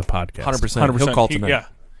 on the podcast? 100%. He'll call tonight. Yeah,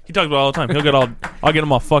 he talks about it all the time. I'll get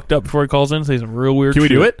him all fucked up before he calls in. Say some real weird. Can we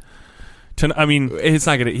shit. do it? I mean, He's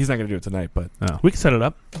not gonna do it tonight, but we can set it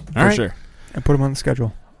up All for right. sure. I put him on the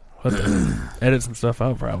schedule. Edit some stuff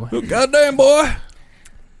out probably. goddamn boy.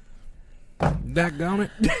 Daggone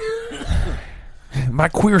it. My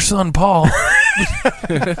queer son Paul.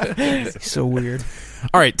 He's so weird.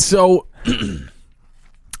 All right. So,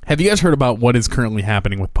 have you guys heard about what is currently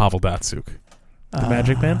happening with Pavel Datsuk? The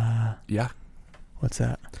Magic Man. Yeah. What's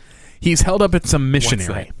that? He's held up at some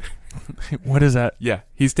missionary. What is that? Yeah.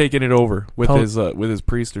 He's taking it over with Tell- his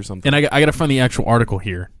priest or something. And I got to find the actual article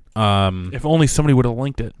here. If only somebody would have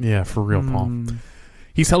linked it. Yeah, for real, Paul.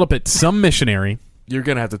 He's held up at some missionary You're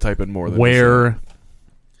gonna have to type in more than where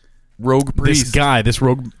rogue priest. this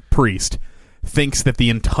rogue priest, thinks that the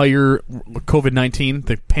entire COVID-19,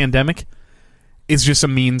 the pandemic, is just a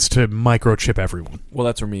means to microchip everyone. Well,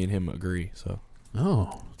 that's where me and him agree. So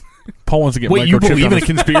Oh. Paul wants to get Wait, you microchipped believe on in a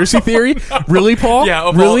conspiracy theory? Really, Paul?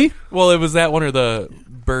 Really? Well, it was that one or the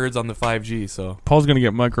birds on the 5G. So Paul's gonna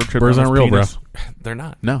get microchipped. Birds on aren't his real, bro. penis. they're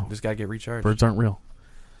not. No. Just gotta get recharged. Birds aren't real.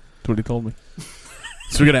 That's what he told me.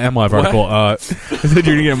 So we got an MLive article. He said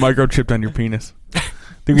you're gonna get microchipped on your penis.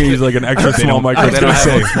 They're gonna use like an extra They small don't- microchip. I was going to They say,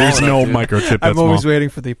 don't have one there's small no enough, microchip that's I'm always small. waiting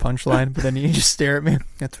for the punchline, but then you just stare at me.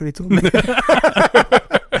 That's what he told me.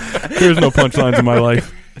 There's no punchlines in my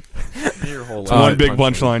life. Your whole It's life. one big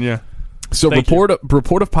punchline. Yeah. So Thank report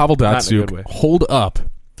of Pavel Not in a good way. Datsuk hold up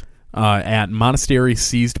at monastery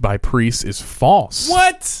seized by priests is false.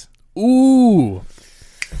 What? Ooh.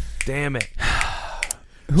 Damn it.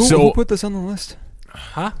 Who put this on the list?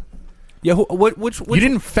 Huh? Yeah. Which You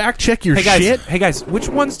didn't fact check your Hey guys. shit? Hey guys. Which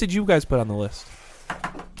ones did you guys put on the list?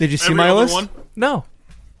 Did you see my list? No.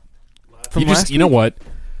 From You just, last you know week?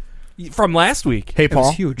 what? From last week. Hey, It was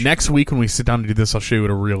Paul. huge. Next week when we sit down to do this, I'll show you what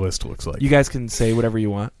a real list looks like. You guys can say whatever you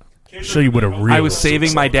want. show you what a real I was list saving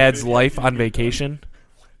looks my like. dad's life on vacation.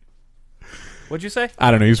 What'd you say? I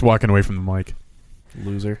don't know. He's walking away from the mic.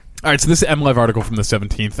 Loser. All right, so this is an MLive article from the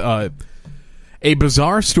 17th. A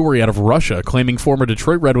bizarre story out of Russia claiming former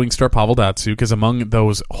Detroit Red Wings star Pavel Datsuk is among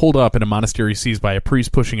those holed up in a monastery seized by a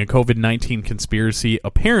priest pushing a COVID-19 conspiracy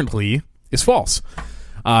apparently is false.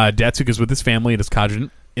 Datsuk is with his family at his cottage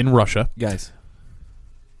in Russia. Guys,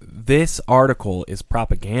 this article is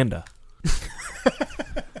propaganda.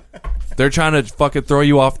 They're trying to fucking throw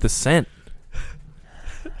you off the scent.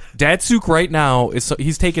 Datsuk right now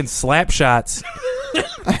he's taking slap shots.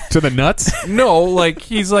 To the nuts? No, like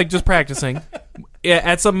he's like just practicing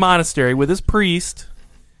at some monastery with his priest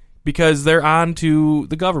because they're on to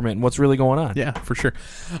the government and what's really going on. Yeah, for sure.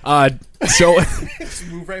 So,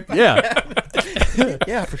 Move right back. yeah.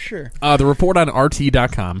 Yeah, for sure. The report on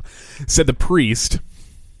RT.com said the priest,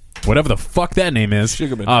 whatever the fuck that name is,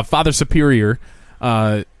 Sugarman. Father Superior,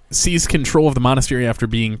 seized control of the monastery after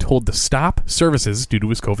being told to stop services due to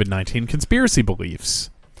his COVID-19 conspiracy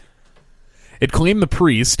beliefs. It claimed the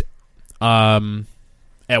priest, at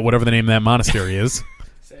whatever the name of that monastery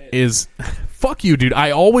is fuck you, dude.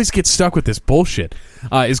 I always get stuck with this bullshit.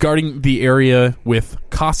 Is guarding the area with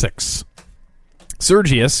Cossacks.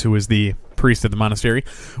 Sergius, who is the priest at the monastery,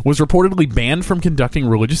 was reportedly banned from conducting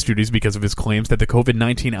religious duties because of his claims that the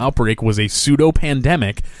COVID-19 outbreak was a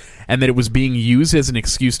pseudo-pandemic and that it was being used as an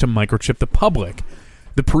excuse to microchip the public.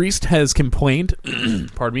 The priest has complained,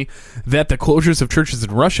 pardon me, that the closures of churches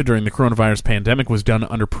in Russia during the coronavirus pandemic was done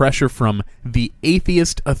under pressure from the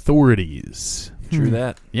atheist authorities. True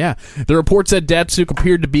that. Yeah. The report said Datsuk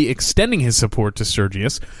appeared to be extending his support to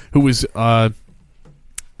Sergius, who was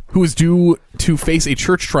due to face a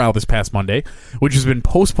church trial this past Monday, which has been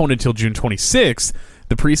postponed until June 26th.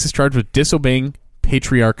 The priest is charged with disobeying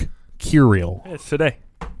Patriarch Kirill. It's today.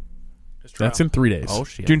 That's in 3 days. Oh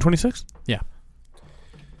shit. June 26th. Yeah.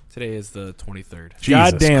 Today is the 23rd.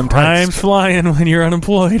 Jesus Goddamn, Christ. time's flying when you're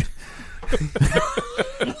unemployed.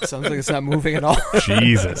 Sounds like it's not moving at all.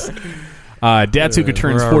 Jesus. Datsuk, who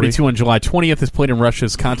turns where are 42 on July 20th, has played in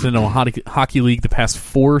Russia's Continental Hockey League the past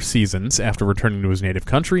 4 seasons after returning to his native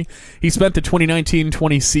country. He spent the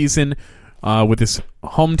 2019-20 season with his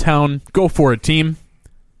hometown. Go for it, team.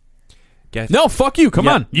 Guess- No, fuck you. Come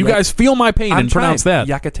Yeah, on. You right. guys feel my pain I'm and pronounce trying.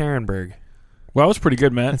 that. Yekaterinburg. Well, that was pretty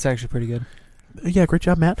good, Matt. That's actually pretty good. Yeah, great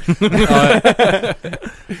job, Matt.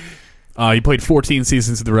 He played 14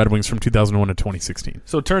 seasons of the Red Wings from 2001 to 2016.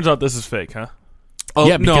 So it turns out this is fake, huh? Oh,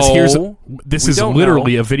 yeah, because this we is don't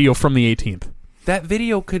literally know. a video from the 18th. That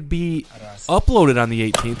video could be uploaded on the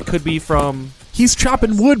 18th. It could be from... He's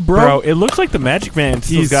chopping wood, Bro, it looks like the Magic Man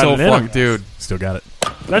still He's got so it in him. fucked, dude. Still got it.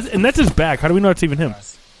 That's his back. How do we know it's even him?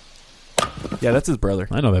 Yeah, that's his brother.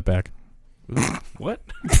 I know that back. What?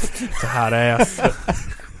 It's a hot ass.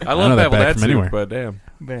 I know love that that back from too, anywhere. but damn.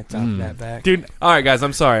 Better top that back. Dude, All right, guys,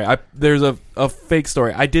 I'm sorry. There's a fake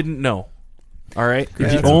story. I didn't know. All right? Yeah,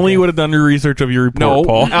 if you that's only okay. would have done your research of your report, No,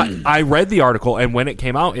 Paul. I read the article, and when it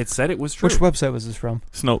came out, it said it was true. Which website was this from?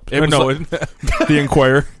 Snopes. It was no, like- the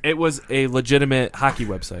Inquirer. It was a legitimate hockey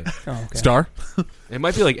website. Oh, okay. Star? It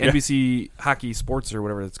might be like NBC Hockey Sports or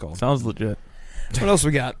whatever it's called. Sounds legit. What else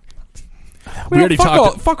we got? We already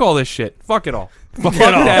talked. Fuck all this shit. Fuck it all. Fuck it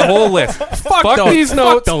all. that whole list. Fuck the- these fuck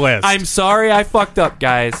notes. the list. I'm sorry I fucked up,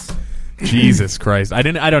 guys. Jesus Christ! I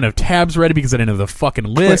don't have tabs ready because I didn't have the fucking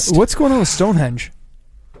list. Wait, what's going on with Stonehenge?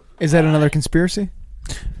 Is that another conspiracy?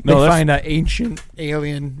 No, they that's- find ancient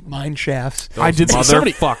alien mine shafts. I did see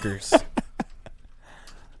somebody. Motherfuckers.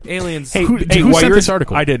 Aliens. Hey, Who while sent you're- this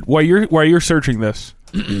article? I did. While you're searching this,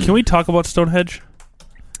 can we talk about Stonehenge?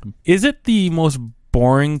 Is it the most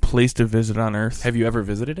boring place to visit on Earth? Have you ever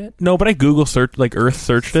visited it? No, but I Google searched, like Earth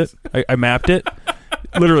searched it. I mapped it.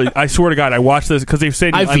 Literally, I swear to God, I watched this because they've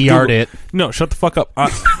said I on VR'd Google- it. No, shut the fuck up.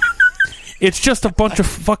 It's just a bunch of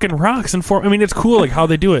fucking rocks and form. I mean, it's cool like how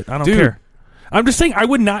they do it. I don't Dude. care. I'm just saying I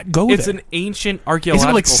would not go It's there. an ancient Isn't archaeological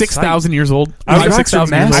it like 6,000 years old? I would-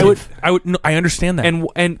 6,000 years massive. old. I would. No, I understand that. site.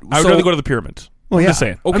 And I would so, rather go to the pyramids. Well, I'm yeah. just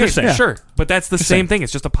saying. I'm Okay, just saying. sure. But that's the Just same saying. thing.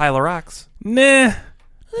 It's just a pile of rocks. Nah.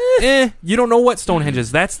 You don't know what Stonehenge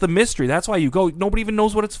is. That's the mystery. That's why you go. Nobody even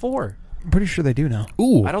knows what it's for. I'm pretty sure they do now.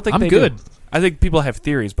 Ooh, I don't think I'm they good. do. I think people have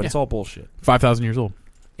theories, but it's all bullshit. 5,000 years old.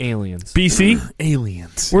 Aliens. BC.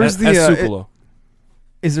 Aliens. Where's the? Tsukalo.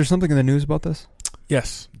 Is there something in the news about this?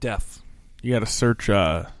 Yes. Deaf. You got to search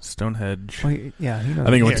Stonehenge. Well, yeah, he knows. I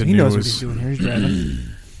think it went to he knows what news. he's doing here. He's driving.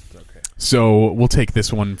 So we'll take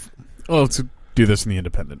this one. Oh, let's do this in the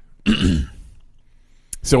Independent.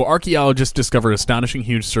 So archaeologists discovered astonishing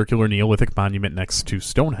huge circular Neolithic monument next to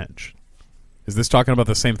Stonehenge. Is this talking about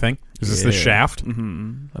the same thing? Is this the shaft?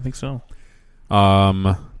 Mm-hmm. I think so.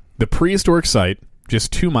 The prehistoric site,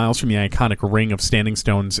 just 2 miles from the iconic Ring of Standing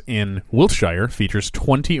Stones in Wiltshire, features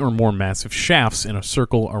 20 or more massive shafts in a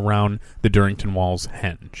circle around the Durrington Walls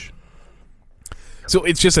henge. So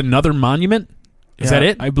it's just another monument? Is that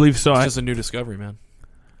it? I believe so. It's just a new discovery, man.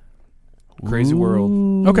 Crazy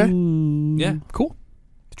world. Okay. Yeah. Cool.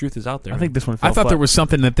 The truth is out there. I think this one. I Fell thought flat. there was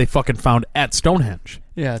something that they fucking found at Stonehenge.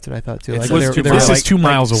 Yeah, that's what I thought too. It's Like was they were- too they were miles. like- This is 2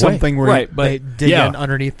 miles away. Something where Right, but- they dig Yeah. in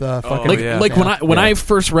underneath the fucking. Like, yeah. like when Yeah. I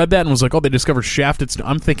first read that and was like, oh, they discovered shaft.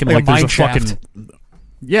 I'm thinking Like like, a there's mine a fucking shaft.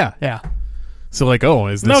 yeah. Yeah, So like, oh,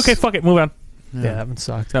 is this No, okay, fuck it. Move on. yeah, that one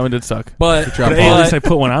sucked. That one did suck. But, job, But hey, at least I but,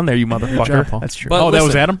 put one on there, you motherfucker. job, Paul. That's true. But- oh, that was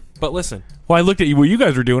listen. Adam. but listen. Well, I looked at what you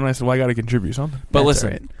guys were doing, and I said, "Well, I got to contribute something." But That's listen.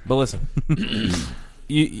 all right. But listen.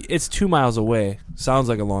 It's 2 miles away. Sounds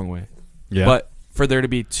like a long way. Yeah. But for there to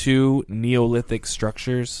be 2 Neolithic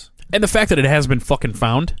structures, And the fact that it has been fucking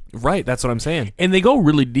found. right? That's what I'm saying. And they go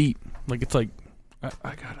really deep. Like it's like, God,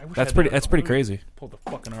 I wish I That's had pretty. that That's pretty article. crazy. Pull the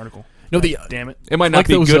fucking article. No, the Damn it. It might not Like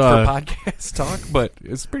be those, good uh, for podcast talk, but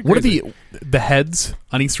it's pretty. what are crazy. the heads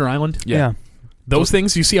on Easter Island? Yeah. Those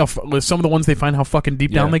things. You see how some of the ones they find how fucking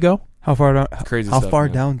deep down Yeah. they go. How far down? Crazy How stuff, far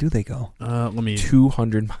man. down do they go? Let me.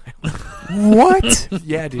 200 miles? What?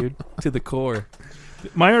 Yeah, dude. To the core.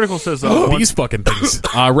 My article says These fucking things.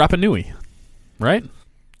 Rapa Nui, right?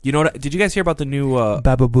 You know what? Did you guys hear about the new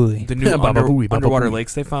Baba Booey. the new Baba Booey, Baba underwater Booey.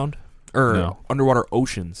 lakes they found, or No. underwater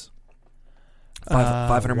oceans?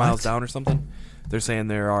 500 miles what? down or something. They're saying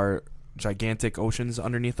there are gigantic oceans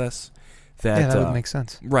underneath us. That, Yeah, that would make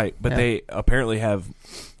sense. right, but Yeah. they apparently have.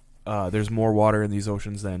 There's more water in these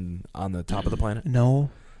oceans than on the top of the planet. No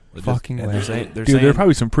They're fucking and way. They're saying, Dude, there are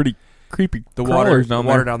probably some pretty creepy the crawlers water down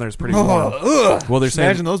there. down there is pretty warm. Well, they're saying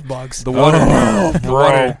Imagine those bugs. the water,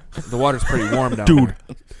 bro. the water's pretty warm down Dude,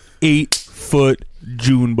 there. 8-foot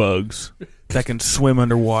June bugs that can swim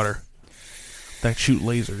underwater, that shoot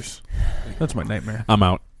lasers. That's my nightmare. I'm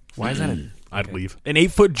out. Why is that? I'd Okay. leave. An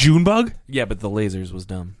 8-foot June bug? Yeah, but the lasers was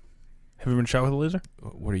dumb. Have you been shot with a laser?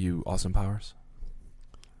 What are you, Austin Powers?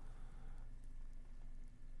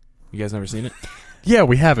 You guys never seen it? Yeah,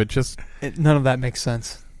 we have it. Just None of that makes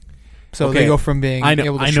sense. So Okay. they go from being I know-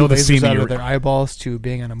 able to I shoot know the lasers scene out you're- of their eyeballs to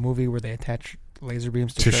being on a movie where they attach laser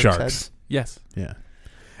beams to, to sharks' sharks. heads. Yes. Yeah.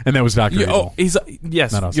 And that was Dr. Evil. he's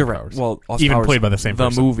yes, Not Austin you're right. Powers. Well, Austin Even Powers, played by the same the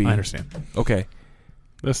person. movie. I understand. Okay,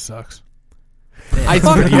 This sucks.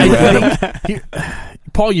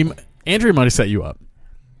 Paul, Andrea might have set you up.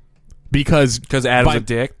 Because Adam's a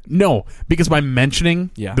dick. No, because by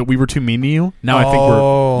mentioning Yeah. that we were too mean to you, now I think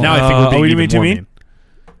Oh. we're being you even mean too more mean? mean.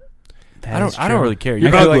 I don't really care.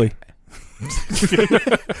 You're I feel ugly.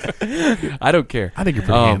 I don't care. I think you're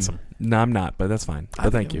pretty handsome. No, I'm not, but that's fine.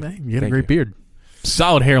 But thank you. You got a Thank great beard.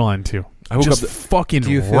 Solid hairline too. I woke Just up fucking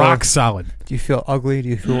Do you feel- rock solid. Do you feel ugly? Do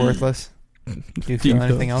you feel worthless? Do you feel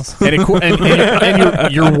anything else? And,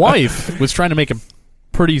 and your wife was trying to make a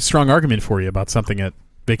pretty strong argument for you about something at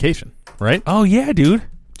vacation, right? Oh yeah, dude.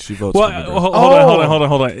 She votes Well, for me, bro.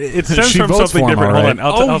 hold on. It stems She from votes something for him, different.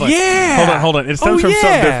 all Hold right. on. Hold on. Yeah. Hold on. It stems from yeah.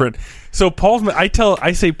 something different. So Paul's.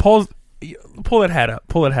 I say Paul's. Pull that hat up.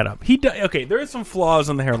 Okay, there is some flaws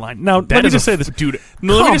in the hairline. Now let me just say this, dude.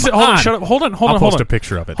 No, let me just say. Hold on. on. Shut up. Hold on. I'll post a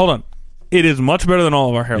picture of it. Hold on. It is much better than all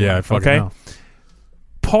of our hairline. Yeah, I fucking okay. know.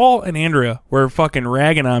 Paul and Andrea were fucking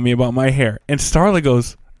ragging on me about my hair, and Starla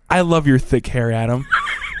goes, "I love your thick hair, Adam."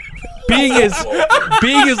 being as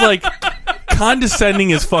like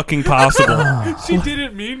condescending as fucking possible. She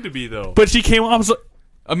didn't mean to be though. But she came. I was like,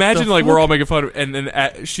 Imagine The like we're fuck? all making fun of, and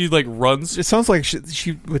then she like runs. It sounds like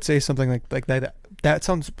she would say something like that. That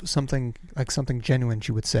sounds something like something genuine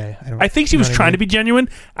she would say. I think she was trying to be genuine.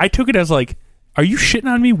 I took it as like, are you shitting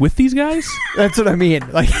on me with these guys? That's what I mean.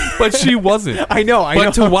 Like, But she wasn't. I know.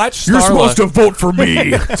 But to watch Starla, You're supposed to vote for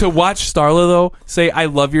me. to watch Starla though say I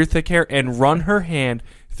love your thick hair and run her hand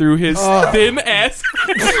through his thin ass.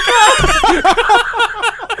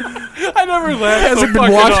 I never laughed. Hasn't so been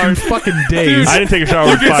fucking washed hard. in fucking days. I didn't take a shower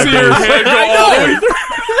in You can 5 see her days. hand go all the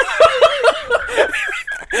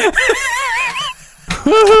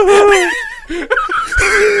way through.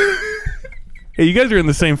 Hey, you guys are in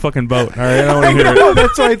the same fucking boat. All right, I don't want to hear it. No,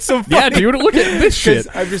 that's why it's so funny. Yeah, dude, look at this shit.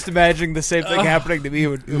 I'm just imagining the same thing happening to me.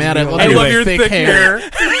 Man, I love I Anyway, love your thick hair.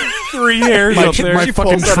 3 hairs My, up there. my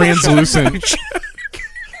fucking translucent.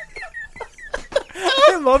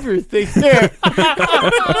 I love your thick hair.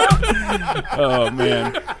 Oh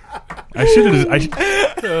man, I should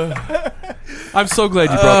have. I'm so glad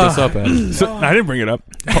you brought this up, Adam. I didn't bring it up.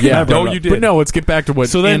 Yeah, I brought it no, up. you did. But no, let's get back to what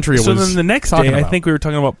So then, Andrea was then the next talking day, I about. think we were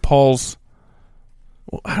talking about Paul's.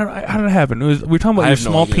 Well, how did it happen? We were talking about I your have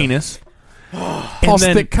no small idea. penis. Paul's And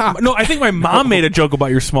then- thick cock. No, I think my mom made a joke about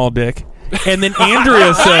your small dick, and then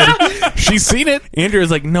Andrea said, She's seen it.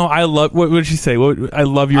 Andrea's like, no, I love. What did she say? I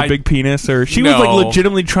love your I- big penis, or she was No. like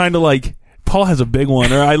legitimately trying to like. Paul has a big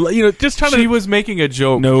one, or just trying She to. was making a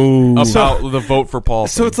joke No. about the vote for Paul.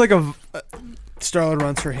 So thing. it's like a Starla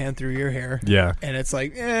runs her hand through your hair, Yeah. and it's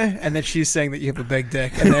like, and then she's saying that you have a big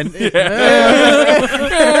dick, and then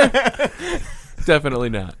definitely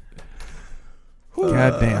not.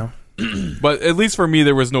 God damn. But at least for me,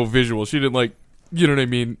 there was no visual. She didn't like, you know what I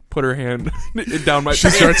mean? Put her hand down my. She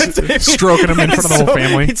starts stroking him in front of the whole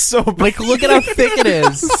family. It's so Like, look at how thick it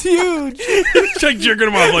is. it's huge. It's like jerking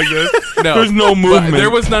him off like this. No, There's no but movement. there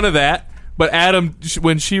was none of that. But Adam,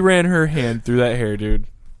 when she ran her hand through that hair, dude,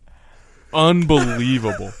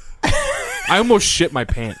 unbelievable. I almost shit my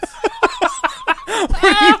pants. What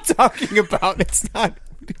are you talking about? It's not.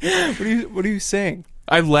 What are you saying?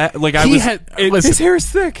 I like I He was. had- it- listen, His hair is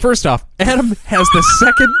thick. First off, Adam has the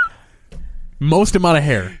second most amount of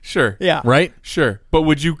hair, sure, Yeah. right? sure. But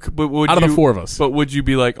would you? But would Out of you, the 4 of us. But would you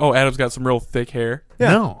be like, oh, Adam's got some real thick hair?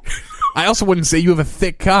 Yeah. No. I also wouldn't say you have a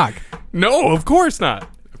thick cock. No, of course not.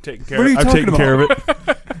 I'm taking care What are you I'm talking taking care of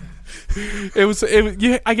it. It was.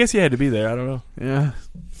 Yeah, I guess you had to be there. I don't know. Yeah.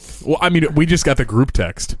 Well, I mean, we just got the group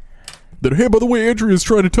text that, hey, by the way, Andrea's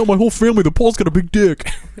trying to tell my whole family that Paul's got a big dick.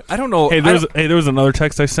 I don't know. Hey, there was another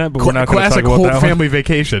text I sent, but we're not going to talk Classic about whole that one. family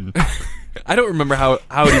vacation. I don't remember how it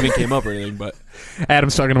even came up or anything, but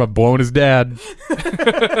Adam's talking about blowing his dad.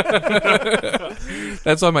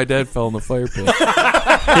 that's why my dad fell in the fire pit. Yeah,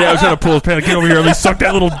 I was trying to pull his pants. Get over here. Let me suck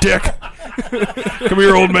that little dick. Come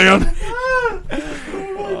here, old man.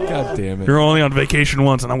 God damn it! You're only on vacation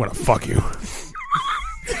once, and I'm going to fuck you.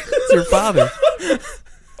 It's your father.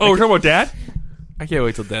 Oh, we're talking about Dad? I can't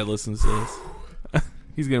wait till Dad listens to this.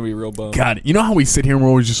 He's gonna be real bummed. God, you know how we sit here and we're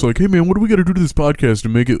always just like, hey, man, what do we got to do to this podcast to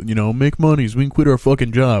make it, make money so we can quit our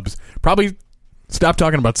fucking jobs? Probably stop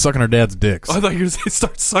talking about sucking our dad's dicks. Oh, I thought you were gonna say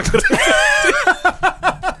start sucking.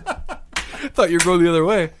 I thought you were going the other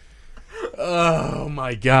way. Oh,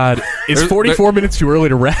 my God. Is There- 44 minutes too early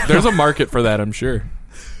to wrap? There's a market for that, I'm sure.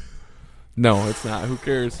 No, it's not. Who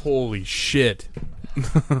cares? Holy shit.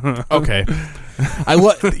 Okay. I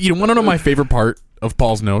you want to know my favorite part of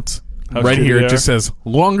Paul's notes? How's Right here, GDR? it just says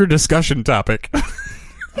longer discussion topic.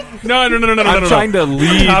 No. I'm trying to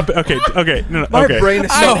lead. Okay. No. My Okay. brain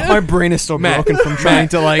is still Matt, broken from trying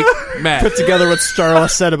to like Matt. put together what Starla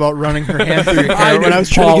said about running her hand through your hair. When I was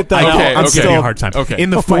trying Paul, to get that okay, out, I'm okay. giving you a still hard time. Okay. In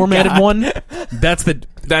the Oh my formatted God. one, that's a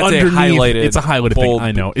underneath- highlighted, It's a highlighted bold- thing.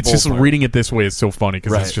 I know. It's bold just part. reading it this way is so funny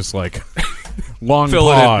because Right. it's just like long Fill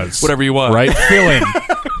it in, pause, whatever you want. right? Fill in,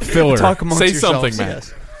 filler. talk amongst Say yourselves, something, Matt.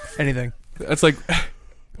 yes. Anything. That's like, I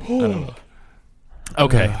don't know.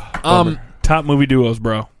 Okay. Top movie duos,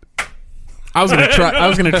 bro. I was gonna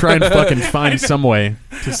try and fucking find some way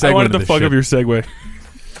to segue I wanted into to this fuck shit. up your segue.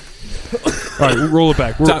 All right, roll it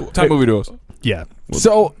back. Top movie duos. Yeah.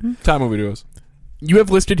 So Top movie duos. you have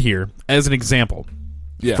listed here as an example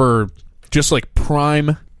Yeah. for just like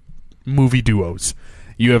prime movie duos.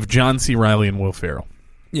 You have John C. Reilly and Will Ferrell.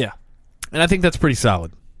 Yeah. And I think that's pretty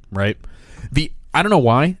solid, right? I don't know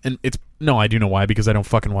why, and I do know why because I don't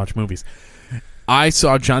fucking watch movies. I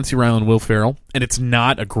saw John C. Reilly and Will Ferrell, and it's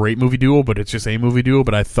not a great movie duo, but it's just a movie duo.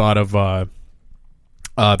 But I thought of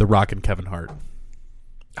The Rock and Kevin Hart.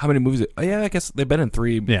 How many movies? Oh, yeah, I guess they've been in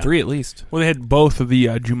three. Yeah. 3 at least. Well, they had both of the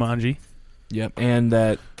Jumanji. Yep. And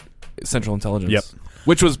that Central Intelligence. Yep.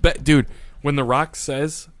 Which was, dude, when The Rock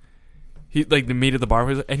says, he like to meet at the bar,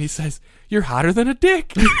 and he says, "You're hotter than a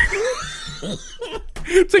dick."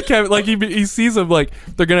 To Kevin, like he sees him, like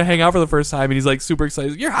they're gonna hang out for the first time, and he's like super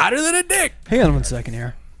excited. You're hotter than a dick. Hang on one second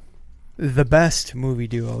here. The best movie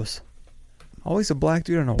duos. Always a black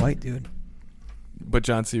dude and a white dude. But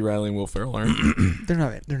John C. Reilly and Will Ferrell aren't. They're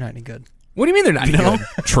not any good. What do you mean they're not? No,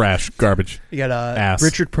 good? trash, garbage. You got Ass.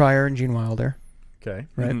 Richard Pryor and Gene Wilder, Okay.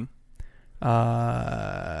 right? Mhm.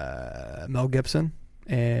 Mel Gibson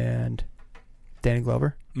and Danny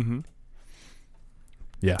Glover. Mm-hmm.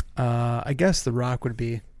 Yeah. I guess The Rock would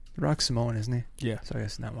be The Rock's Samoan, isn't he? Yeah. So I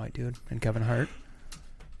guess not white dude. And Kevin Hart.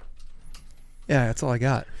 Yeah, that's all I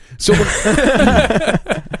got. So, are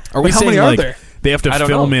we But how saying many are like there? they have to I don't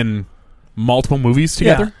film know. in multiple movies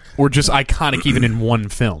together, or just iconic even in one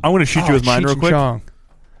film? I'm going to shoot you with mine Cheech real and quick. Chong.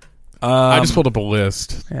 I just pulled up a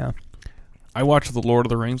list. Yeah. I watched The Lord of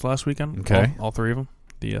the Rings last weekend. Okay. All three of them.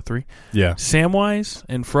 The three. Yeah. Samwise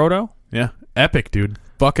and Frodo. Yeah. Epic, dude.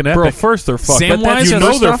 Fucking epic. Bro, first they're fucking. Samwise But you and know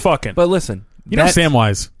they're stuff? fucking. But listen, you know that's-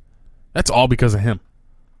 Samwise. That's all because of him.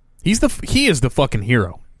 He is the fucking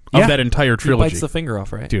hero of Yeah. that entire he trilogy. bites the finger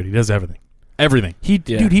off, right? Dude, he does everything. Everything. Yeah.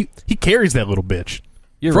 Dude, he carries that little bitch.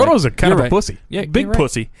 You're Frodo's right. a kind You're of right. a pussy. Yeah, Big you're right.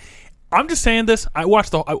 pussy. I'm just saying this. I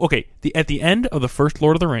watched at the end of the first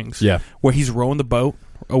Lord of the Rings, Yeah. where he's rowing the boat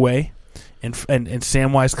away, and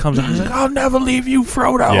Samwise comes out. He's like, "I'll never leave you,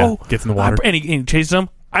 Frodo." Yeah, gets in the water. and he chases him.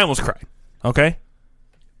 I almost cried. Okay.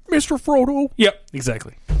 Mr. Frodo. Yep.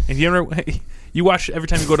 Exactly. And you watch every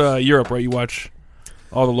time you go to Europe, right? You watch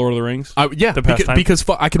all the Lord of the Rings. Yeah, The past time. because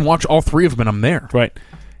I can watch all three of them and I'm there. Right.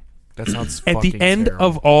 That sounds At the fucking end terrible.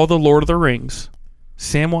 of all the Lord of the Rings,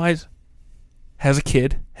 Samwise has a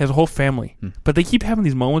kid, has a whole family, but they keep having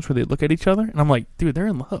these moments where they look at each other, and I'm like, dude, they're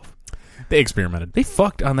in love. They experimented. They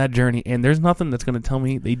fucked on that journey, and there's nothing that's going to tell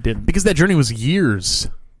me they didn't. Because that journey was years,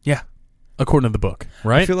 Yeah. according to the book, I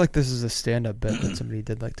right? feel like this is a stand-up bit that somebody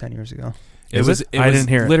did like 10 years ago. It was. I didn't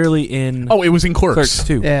hear it. Literally in Oh, it was in Clerks. Clerks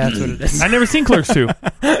 2. Yeah, that's what it is. I never seen Clerks 2.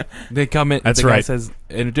 They come in. That's the guy right. says,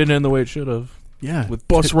 and it didn't end the way it should have. Yeah, With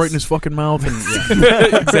bust tits. right in his fucking mouth. And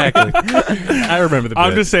Exactly. I remember the bit.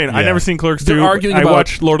 I'm just saying, I Yeah. never seen Clerks They're 2. arguing I about-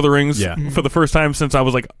 watched Lord of the Rings Yeah. for the first time since I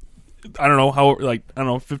was like, I don't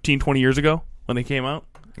know, 15, 20 years ago when they came out.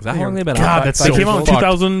 Is that how long they've been God, out? that's They so came out in fucked.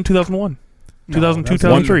 2000, 2001. 2002, that's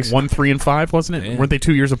 2003. 1, 3, and 5, wasn't it? Yeah. Weren't they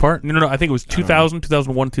 2 years apart? No, I think it was 2000,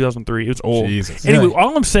 2001, 2003. It was old. Jesus. Anyway, Really?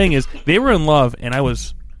 all I'm saying is they were in love, and I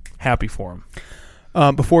was happy for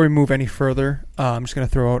them. Before we move any further, I'm just going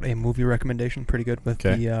to throw out a movie recommendation. Pretty good with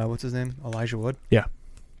Okay. the, what's his name? Elijah Wood. Yeah.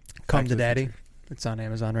 Come Back to to the Daddy. It's on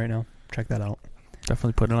Amazon right now. Check that out.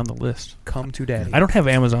 Definitely put it on the list. Come to Daddy. I don't have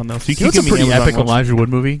Amazon, though, so you You know can what's a give me pretty Amazon epic ones. Elijah Wood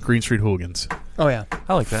movie? Green Street Hooligans. Oh, yeah.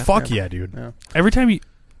 I like that. Fuck yeah, dude. Yeah. Every time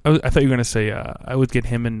I thought you were going to say, I would get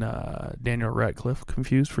him and Daniel Radcliffe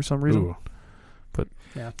confused for some reason. Ooh.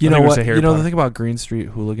 Yeah. You I know think it was what? a Harry You know Potter. the thing about Green Street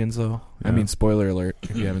Hooligans, though. I Yeah. mean, spoiler alert: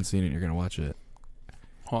 if you haven't seen it, you're gonna watch it.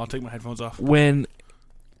 Hold on, I'll take my headphones off. When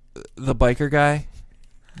the biker guy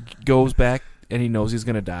goes back and he knows he's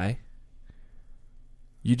gonna die,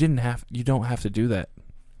 you don't have to do that.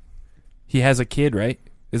 He has a kid, right?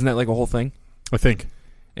 Isn't that like a whole thing? I think.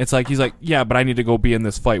 It's like he's like, yeah, but I need to go be in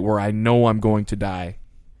this fight where I know I'm going to die.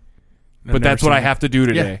 I've But never that's what seen I it. have to do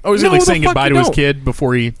today. Yeah. Oh, is No, it like the saying fuck goodbye you to his don't. kid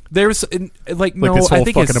before he... There's no, this whole I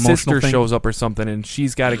think his fucking emotional sister thing? shows up or something, and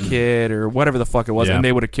she's got a kid or whatever the fuck it was, Yeah. and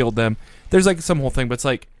they would have killed them. There's like some whole thing, but it's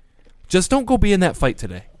like, just don't go be in that fight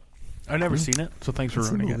today. I've never seen it, so thanks for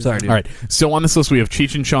ruining it. Sorry, dude. All right. So on this list we have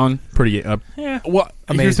Cheech and Chong. Pretty. Yeah. Well, here's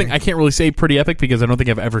the Amazing. thing. I can't really say pretty epic because I don't think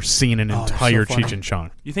I've ever seen an Oh, they're so entire funny. Cheech and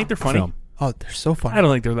Chong You think they're funny? film. Oh, they're so funny. I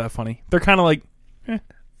don't think they're that funny. They're kind of like,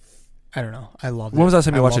 I don't know. I love. When was the last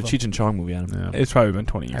time you I watched a love Cheech and Chong movie, Adam? Yeah. it's probably been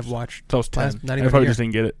 20 years. I've watched So I was 10. Last- not I even probably a just year.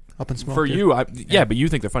 didn't get it. Up in Smoke. For too. you, yeah, but you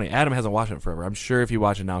think they're funny. Adam hasn't watched it forever. I'm sure if you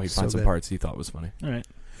watch it now, he'd So find some good. parts he thought was funny. All right.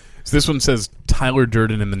 So this one says Tyler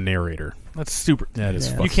Durden and the narrator. That's stupid. That is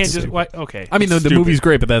Yeah. fucking You can't just stupid. why, okay. I mean, the Stupid. movie's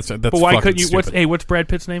great, but that's But why fucking couldn't you? stupid. What's Brad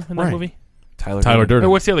Pitt's name in that Right. movie? Tyler Tyler Durden.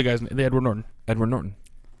 Or what's the other guy's name? The Edward Norton. Edward Norton.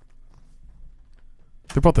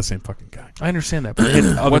 They're both the same fucking guy. I understand that, but they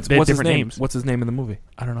had, What's they had his different name? names. What's his name in the movie?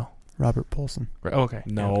 I don't know. Robert Paulson. Right, oh, okay.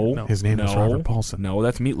 No. No. His name is No. Robert Paulson. No,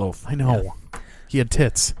 that's Meatloaf. I know. He had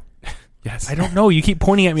tits. Yes. I don't know. You keep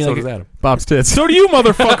pointing at me So like does Adam. Bob's tits. So do you,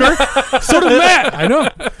 motherfucker. So does Matt. I know.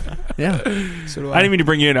 Yeah, So do I didn't mean to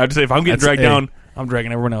bring you in. I just say if I'm getting That's dragged A. down, I'm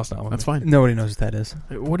dragging everyone else down. that's fine. Nobody knows what that is.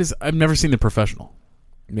 What is? I've never seen The Professional.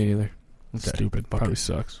 Me neither. Okay. Stupid. Probably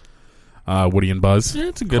sucks. Woody and Buzz. Yeah,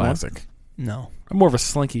 it's a good Classic. No. I'm more of a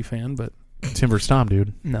Slinky fan, but Tim vs. Tom,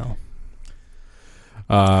 dude. No.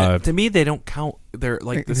 To me, they don't count. They're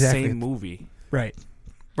like the Exactly. same movie. Right.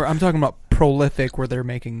 Where I'm talking about prolific, where they're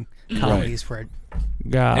making comedies for it.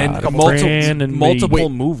 God, And a multiple friend and multiple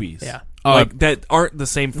me. movies. Yeah. Like that aren't the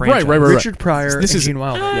same franchise. right. Richard Pryor This and is- Gene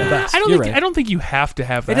Wilder. the best. I don't You're think right. I don't think you have to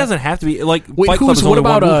have that. It doesn't have to be like Wait, Fight Club who's? is What only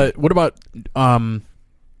one about? movie. What about?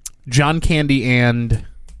 John Candy and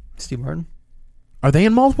Steve Martin. are they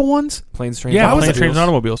in multiple ones? Planes, Trains, Yeah, Automobiles. Planes, Trains, and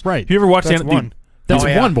Automobiles. Right. Have you ever watched That's the one. That's Oh,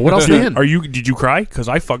 yeah. one. But what else are they in? Are you? Did you cry? Because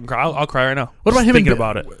I fucking cry. I'll cry right now. What about Just him and thinking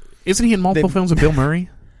Bi- about it? Isn't he in multiple They- films with Bill Murray?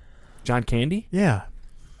 John Candy. Yeah.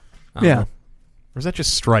 I don't Yeah. know. Or is that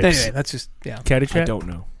just Stripes? Anyway, that's just I Caddyshack. don't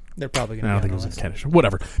know. they're probably I going don't to think it was in Caddyshack.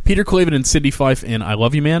 Whatever. Peter Clavin and Cindy Fife in I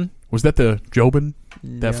Love You Man. Was that the Jobin?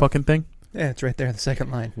 That fucking thing? Yeah, it's right there, the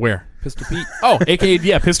second line. Where? Pistol Pete. Oh, aka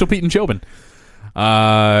yeah, Pistol Pete and Jobin.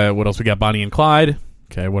 What else we got? Bonnie and Clyde.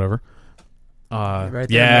 Okay, whatever. Right there,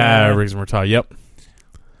 yeah, man. Riggs and Mortal. Yep.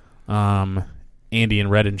 Andy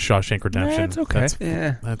and Red in Shawshank Redemption. That's okay.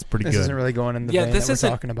 Yeah. That's pretty This good. isn't really going in the Yeah, vein this that we're isn't-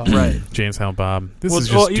 talking about. Right. James Silent Bob. This Well, is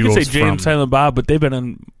just you can say duos James from- Silent Bob, but they've been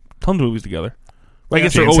in tons of movies together. Well, I Yeah.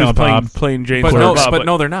 guess they're James always Silent playing Bob. James But Silent no, Bob. but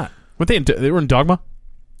no, they're not. Weren't they were in Dogma?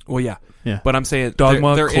 Well, yeah. Yeah. But I'm saying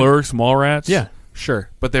Dogma, they're in- Clerks, Mallrats. Yeah. sure,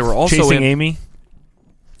 but they were also Chasing in. Amy.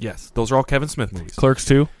 Yes, those are all Kevin Smith movies. Clerks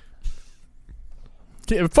 2.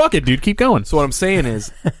 Yeah, fuck it, dude. Keep going. So what I'm saying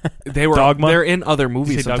is, Dogma? they're in other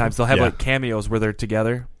movies say Dogma? sometimes. They'll have Yeah. like cameos where they're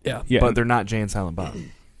together, Yeah. Yeah, but they're not Jay and Silent Bob.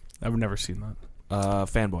 I've never seen that.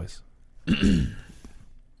 Fanboys.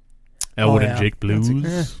 Elwood Oh, and yeah. Jake Blues.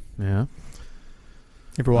 That's Yeah. You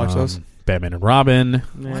ever watch those? Batman and Robin.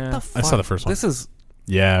 Yeah. I saw the first one. This is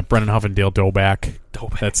Yeah, Brennan Huff and Dale Doback.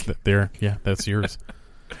 dope. That's there. Yeah, that's yours.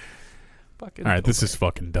 Fucking All right, this is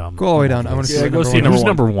fucking dumb. Go all the way down. I want to Yeah, see go number see one. number Who's one.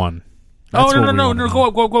 number one? Oh That's no what no we no wanna no! know.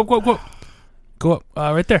 Go up! Go up!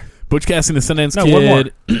 Right there. Butch Cassidy and the Sundance No, Kid. one more.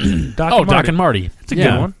 Doc and Doc Marty. and Marty. It's a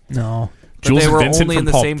Yeah. good one. No. Jules they and were Vincent only from in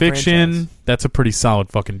the Pulp same Fiction. franchise. That's a pretty solid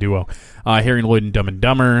fucking duo. Harry and Lloyd and Dumb and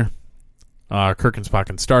Dumber. Kirk and Spock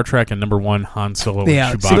and Star Trek, and number one Han Solo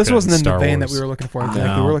Yeah. and Chewbacca So this wasn't in in the Star vein Wars. that we were looking for. Exactly.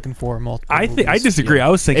 No. We were looking for multiple. I movies. disagree. I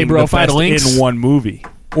was thinking Hey, bro, the if I had best links- in one movie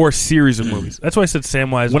or a series of movies. That's why I said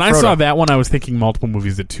Samwise. When and I Frodo. saw that one, I was thinking multiple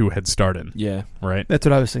movies that two had starred in. Yeah. Right? That's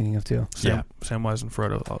what I was thinking of too. Samwise and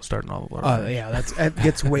Frodo starting all the Lord. Yeah, it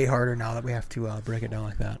gets way harder now that we have to break it down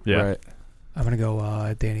like that. Yeah. Right. I'm gonna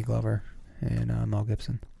go Danny Glover and Mel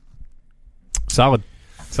Gibson. Solid.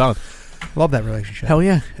 Love that relationship. Hell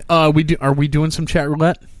yeah. Are we doing some chat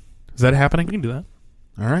roulette? Is that happening? We can do that.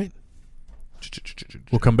 All right.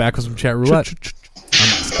 We'll come back with some chat roulette.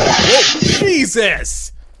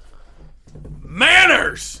 Jesus!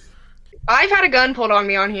 Manners! I've had a gun pulled on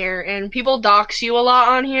me on here, and people dox you a lot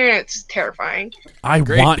on here, and it's terrifying.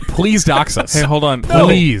 Please dox us. Hey, hold on.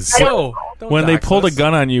 Please. No. When they pulled a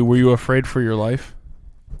gun on you, were you afraid for your life?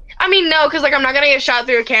 I mean, no, because like I'm not gonna get shot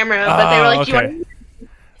through a camera. But they were like, okay.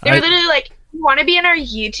 they were literally like, "You want to be in our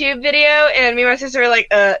YouTube video?" And me and my sister were like,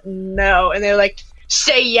 no. And they were like,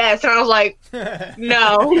 "Say yes." And I was like,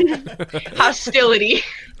 "No." Hostility.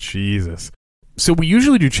 Jesus. So we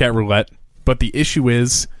usually do chat roulette, but the issue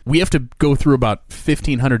is we have to go through about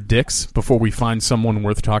 1,500 dicks before we find someone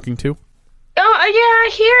worth talking to. Oh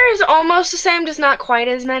yeah, here is almost the same, just not quite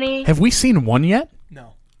as many. Have we seen one yet?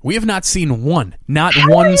 No. We have not seen one. Not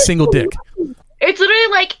one single dick. It's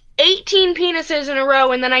literally like 18 penises in a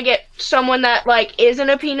row, and then I get someone that like isn't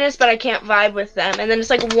a penis, but I can't vibe with them, and then it's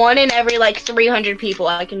like one in every like 300 people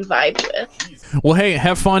I can vibe with. Well, hey,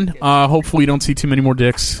 have fun. Hopefully you don't see too many more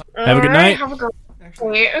dicks. Have a good Alright, night. Have a good.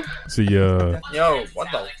 Wait. See ya. Yo, what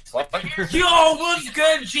the fuck? Yo, what's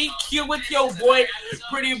good, GQ with your boy,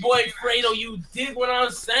 Pretty Boy Fredo? You dig what I'm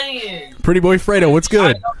saying? Pretty boy Fredo, what's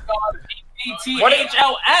good?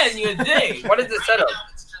 BTHLN, you dig? What is the setup?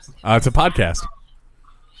 It's a podcast.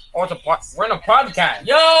 Oh, we're in a podcast.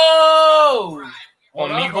 Yo!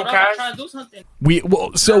 Omegle I'm cast? trying to do something.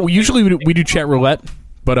 So usually we do chat roulette,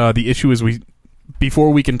 but the issue is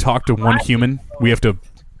before we can talk to one human, we have to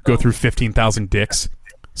go through 15,000 dicks.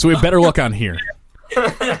 So we have better luck on here.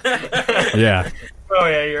 Yeah. Oh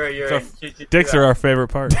yeah, you're right. Dicks are our favorite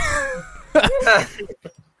part.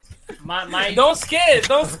 Don't skip.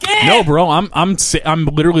 No, bro, I'm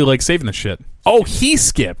literally like saving the shit. Oh, he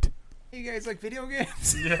skipped. You guys like video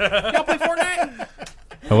games? Y'all play Fortnite?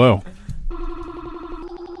 Hello.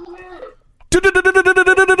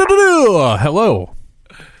 Hello.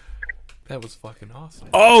 That was fucking awesome.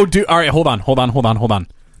 Oh, dude. All right, hold on.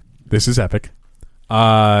 This is epic.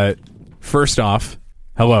 First off,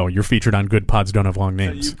 hello. You're featured on Good Pods Don't Have Long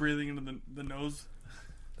Names. breathing into the nose?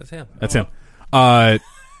 That's him. That's him.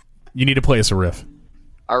 You need to play us a riff.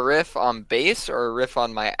 A riff on bass or a riff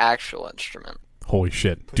on my actual instrument? Holy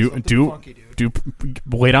shit.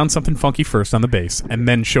 Lay down something funky first on the bass, and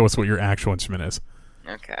then show us what your actual instrument is.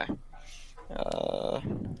 Okay.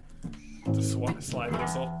 Just slide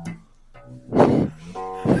whistle. I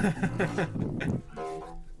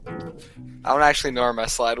don't actually know where my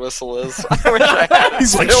slide whistle is. I wish I had it.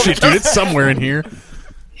 He's like, shit, dude, it's somewhere in here.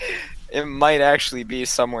 It might actually be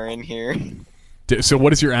somewhere in here. So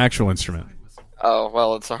what is your actual instrument? Oh,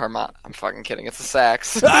 well, it's a harmonic. I'm fucking kidding. It's a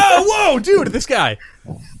sax. Oh, whoa, dude, this guy.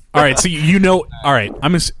 All right, so you know. All right,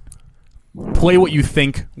 I'm gonna play what you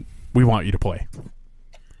think we want you to play.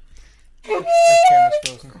 Camera's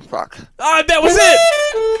frozen. Fuck. Ah, that was it.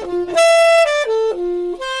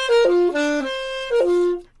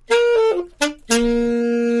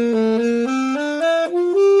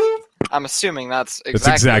 I'm assuming that's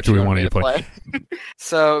exactly what we wanted you to play.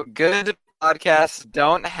 So, good podcasts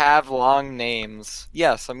don't have long names.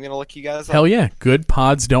 Yes, I'm gonna look you guys up. Hell yeah, good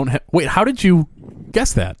pods don't have. Wait, how did you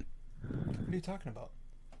guess that? What are you talking about?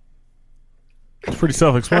 It's pretty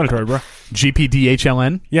self-explanatory, bro.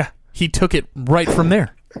 GPDHLN? Yeah. He took it right from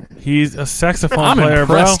there. He's a saxophone I'm player,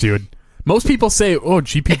 impressed, bro. dude. Most people say, oh,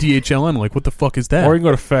 GPDHLN. Like, what the fuck is that? Or you can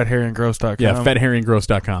go to fatharryandgross.com. Yeah,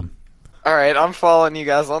 fatharryandgross.com. Alright, I'm following you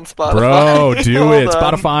guys on Spotify. Bro, do Hold it. on.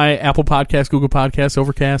 Spotify, Apple Podcasts, Google Podcasts,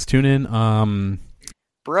 Overcast, TuneIn.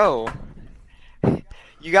 Bro.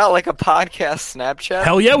 You got like a podcast Snapchat?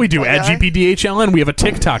 Hell yeah, we do. My At guy? GPDHLN. We have a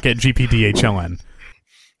TikTok at GPDHLN.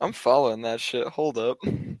 I'm following that shit. Hold up.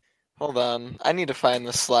 Hold on. I need to find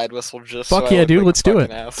the slide whistle just Fuck so I yeah, look dude. like Let's a do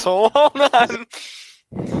fucking it. Asshole. Hold on.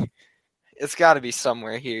 It's gotta be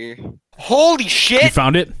somewhere here. Holy You shit!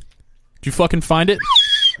 found it? Did you fucking find it?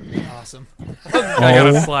 Awesome. I got a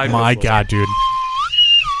Oh slide my whistle. god, dude.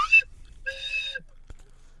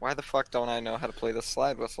 Why the fuck don't I know how to play the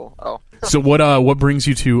slide whistle? Oh. So what brings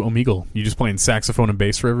you to Omegle? You just playing saxophone and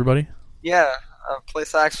bass for everybody? Yeah, I play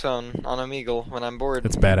saxophone on Omegle when I'm bored.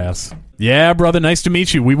 That's badass. Yeah, brother. Nice to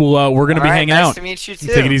meet you. We're gonna be Alright, hanging nice out. to meet you too.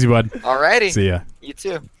 Take it easy, bud. Alrighty. See ya. You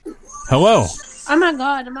too. Hello. Oh my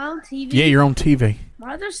god, am I on TV? Yeah, you're on TV.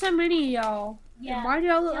 Why are there so many of y'all? Yeah. Why do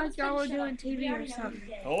y'all look like y'all were doing TV or something?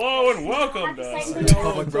 Hello and welcome to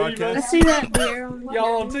Public broadcast. I see that beer.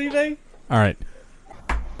 y'all on TV. All right.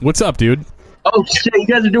 What's up, dude? Oh shit, you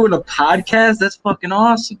guys are doing a podcast? That's fucking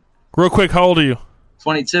awesome. Real quick, how old are you?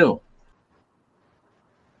 22.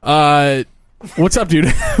 What's up, dude?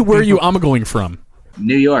 Where are you omegling from?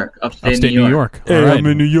 New York. Upstate New York. Hey, All right. I'm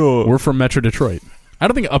in New York. We're from Metro Detroit. I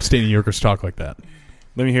don't think upstate New Yorkers talk like that.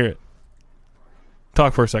 Let me hear it.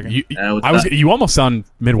 Talk for a second. You almost sound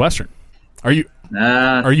Midwestern. Are you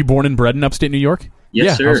born and bred in upstate New York? Yes,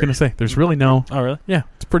 yeah, sir. I was gonna say there's really no. Oh, really? Yeah,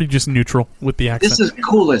 it's pretty just neutral with the accent. This is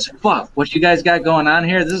cool as fuck. What you guys got going on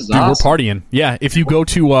here? This is Dude, awesome. we're partying. Yeah, if you go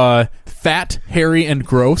to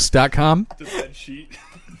fatharryandgross.com,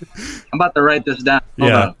 I'm about to write this down.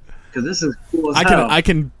 Yeah. Because this is cool as I hell.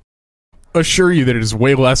 can assure you that it is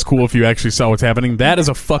way less cool if you actually saw what's happening. That is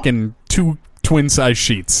a fucking 2 twin-size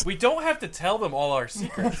sheets. We don't have to tell them all our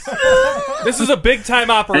secrets. This is a big-time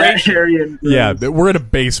operation. Yeah, we're in a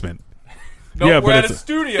basement. No, Yeah, we're but at a it's-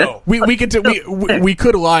 studio. We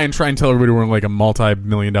could lie and try and tell everybody we're in like a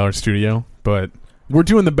multi-million-dollar studio, but we're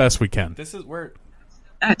doing the best we can. This is where.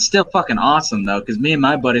 That's still fucking awesome, though, because me and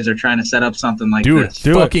my buddies are trying to set up something like Do this.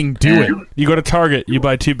 it. Fucking do it. You go to Target, you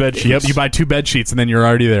buy 2 bed sheets. Yep, you buy 2 bed sheets and then you're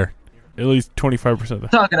already there. At least 25% of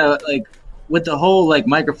that. Talking about, like, with the whole, like,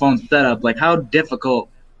 microphone setup, like, how difficult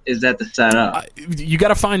is that to set up? You got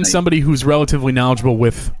to find somebody who's relatively knowledgeable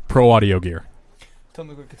with pro audio gear. Tell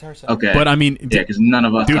me what Guitar Center. Okay. But I mean, Yeah, because none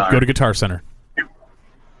of us dude, are. go to Guitar Center.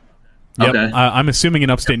 Yep. Okay. I'm assuming in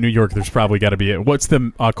upstate New York, there's probably got to be it. What's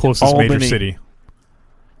the closest major Albany. city?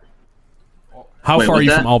 How Wait, far are what's you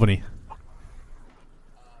that? from Albany?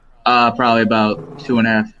 Probably about two and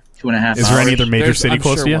a half Is there hours. any other major There's- city I'm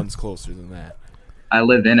close sure to you? one's closer than that. I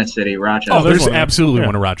live in a city, Rochester. Oh, there's one there. absolutely Yeah.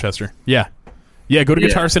 one in Rochester. Yeah. Yeah, go to Yeah.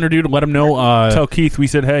 Guitar Center, dude. Let them know. Tell Keith we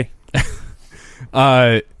said hey.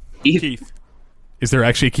 Keith. Is there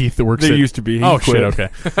actually a Keith that works There at... used to be. He Oh, quit. shit, okay.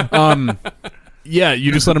 Yeah,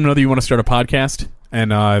 you just let them know that you want to start a podcast,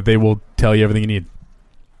 and they will tell you everything you need.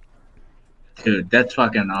 Dude, that's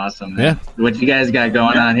fucking awesome, man. Yeah. What you guys got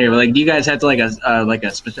going on here? Like, do you guys have to like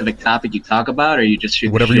a specific topic you talk about, or you just shoot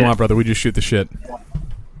the Whatever you shit? want, brother. We just shoot the shit.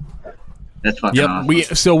 That's fucking Yep.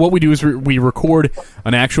 awesome. So what we do is we record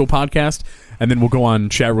an actual podcast, and then we'll go on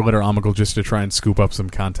Chat Roulette or Omegle just to try and scoop up some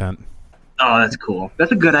content. Oh, that's cool.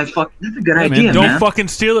 That's a good That's a good Yeah, man. idea, Don't man. fucking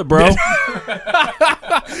steal it, bro.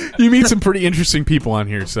 You meet some pretty interesting people on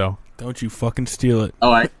here, so Don't you fucking steal it.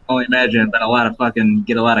 Oh, I only imagine, but a lot of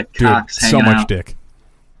dude, cocks so hanging much out. dick.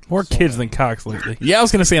 More kids than cocks lately. Yeah, I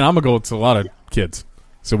was gonna say in Omegle it's a lot of kids,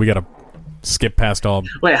 so we gotta skip past all.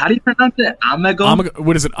 Wait, how do you pronounce it? Omegle?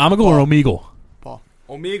 What is it? Omegle or Omegle?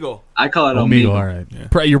 Omegle. I call it Omegle. Omegle.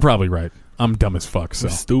 All right, you're probably right. I'm dumb as fuck. So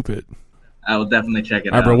stupid. I will definitely check it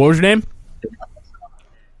All right, out. bro. What was your name?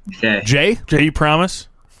 Jay. Jay. Jay, you promise?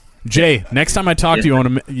 Jay. Next time I talk to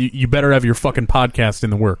you, you better have your fucking podcast in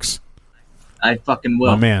the works. I fucking will.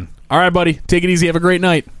 Oh man. All right, buddy. Take it easy. Have a great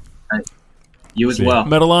night. You as See ya. well.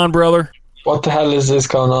 Metal on, brother. What the hell is this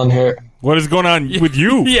going on here? What is going on with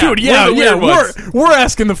you? Dude, we're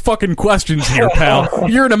asking the fucking questions here, pal.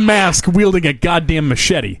 You're in a mask wielding a goddamn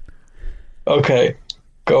machete. Okay,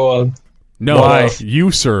 go on. No, Why?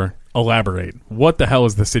 you, sir, elaborate. What the hell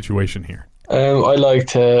is the situation here? I like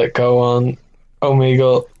to go on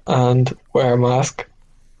Omegle and wear a mask.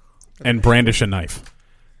 And brandish a knife.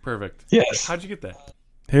 Perfect. Yes. How'd you get that?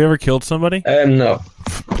 Have you ever killed somebody? No.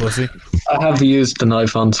 Pussy. I have used the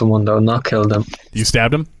knife on someone though, not killed them. You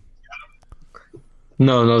stabbed him?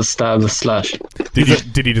 No, stab, slash.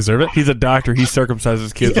 Did he deserve it? He's a doctor. He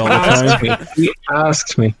circumcises kids all the time. He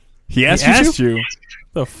asked me. He asked He you? asked you?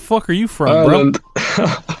 The fuck are you from, Ireland. bro?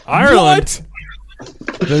 Ireland. Is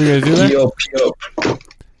that what you guys do there? Yup.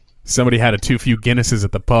 Somebody had a too few Guinnesses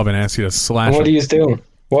at the pub and asked you to slash What are him. you doing?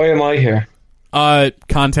 Why am I here?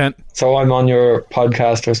 Content. So I'm on your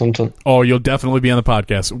podcast or something. Oh, you'll definitely be on the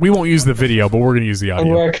podcast. We won't use the video, but we're going to use the And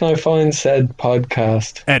audio. where can I find said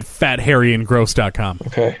podcast? At fatharryandgross.com.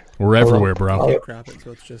 Okay. We're everywhere, bro. Crap it,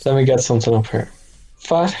 so it's just Let me get something up here.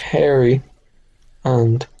 Fat, hairy,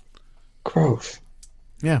 and gross.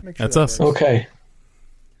 Yeah, Make sure that's that us. works. Okay.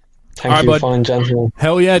 Thank All right, you, bud. fine gentlemen.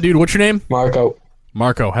 Hell yeah, dude. What's your name? Marco.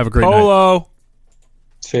 Marco. Have a great night. Polo.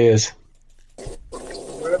 See yous.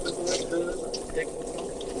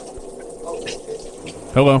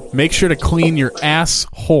 Hello. Make sure to clean your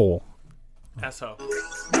asshole. Asshole.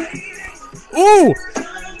 Ooh!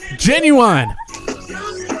 Genuine!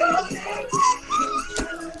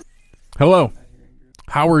 Hello.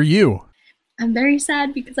 How are you? I'm very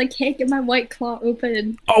sad because I can't get my White Claw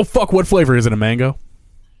open. Oh, fuck. What flavor? Is it a mango?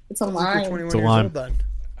 It's a lime. It's a lime.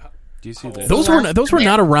 Do you see that? Those were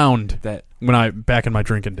not around That back in my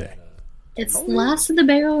drinking day. It's last in the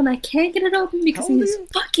barrel and I can't get it open because of these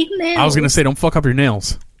fucking nails. I was going to say, don't fuck up your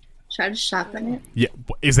nails. Try to shotgun it. Yeah,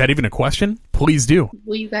 is that even a question? Please do.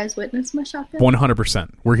 Will you guys witness my shotgun?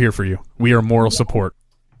 100%. We're here for you. We are moral support.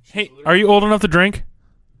 Hey, are you old enough to drink?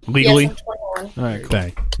 Legally? Yes, I'm 21. All right, cool.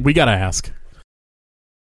 Dang. We got to ask.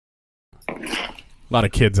 A lot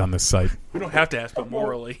of kids on this site. We don't have to ask, but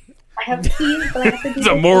morally. I have keys, but I have to do It's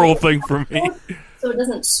a moral thing for me. so it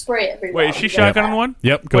doesn't spray everywhere. Wait, is she shotgunning one?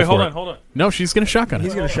 Yep, go Wait, for hold it. on, hold on. No, she's going to shotgun it.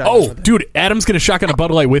 He's gonna shotgun Oh, it. dude, Adam's going to shotgun a Bud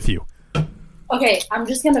Light with you. Okay, I'm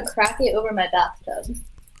just gonna crack it over my bathtub.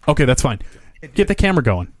 Okay, that's fine. Get the camera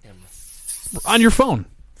going. On your phone.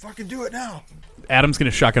 fucking do it now. Adam's going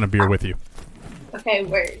to shotgun a beer with you. Okay,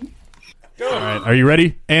 word. All right, are you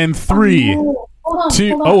ready? And 3, Oh, hold on, 2...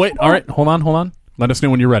 hold on, Oh, wait. hold All on. right, hold on. Let us know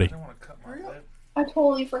when you're ready. I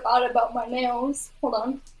totally forgot about my nails. Hold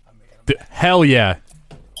on. Hell yeah.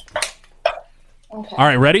 Okay. All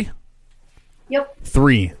right, ready? Yep.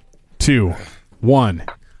 3, 2, 1,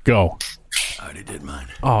 go. I already did mine.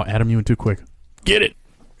 Oh, Adam, you went too quick. Get it.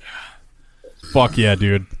 Fuck yeah,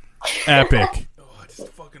 dude. Epic. Oh, I just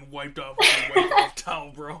fucking wiped off with a wiped off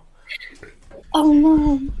towel, bro. Oh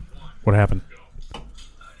no, What happened?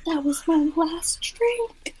 that was my last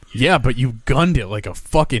drink. Yeah, but you gunned it like a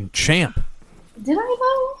fucking champ. Did I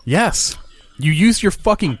though? Yes. You used your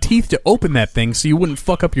fucking teeth to open that thing so you wouldn't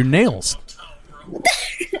fuck up your nails.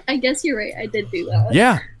 I guess you're right. I did do that.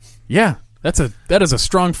 Yeah. That is a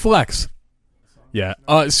strong flex. Yeah.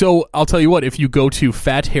 So I'll tell you what. If you go to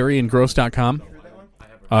fatharryandgross.com,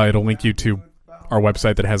 it'll link you to our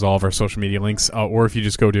website that has all of our social media links. Or if you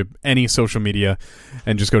just go to any social media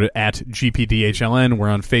and just go to @GPDHLN, we're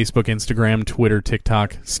on Facebook, Instagram, Twitter,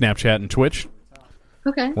 TikTok, Snapchat, and Twitch.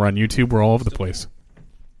 Okay. We're on YouTube. We're all over the place.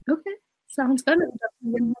 Okay. Sounds good.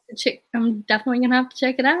 I'm definitely gonna have to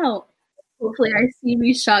check it out. Hopefully, I see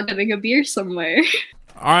me shotgunning a beer somewhere.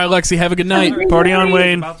 All right, Lexi. Have a good night. Party on,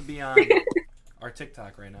 Wayne. About to be on our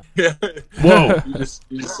TikTok right now. Yeah. Whoa. You just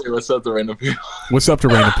say what's up to random people. What's up to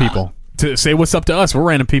random people? To say what's up to us. We're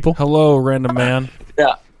random people. Hello, random man.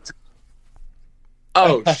 Yeah.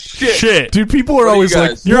 Oh shit. Dude, people are What are always you like,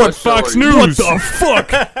 guys? "You're What on Fox show are you?" News. What the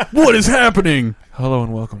fuck? What is happening?" Hello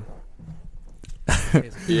and welcome.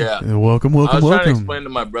 Yeah. Welcome. I was trying to explain to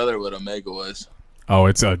my brother what Omega was. Oh,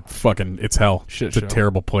 it's it's hell. It's a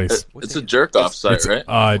terrible place. It's a jerk off site, It's, right?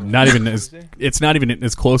 not even as it's not even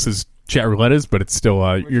as close as chat roulette is, but it's still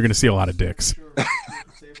you're gonna see a lot of dicks.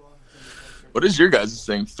 What is your guys'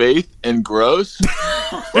 thing? Faith and Gross?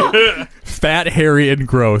 Fat, hairy, and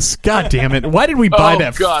gross. God damn it! Why did we buy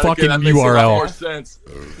that fucking that makes a lot more URL? sense.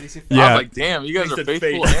 Yeah. I was like, damn, you guys are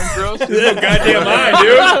faithful and gross? Goddamn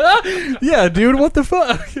mind, dude. Yeah, dude. What the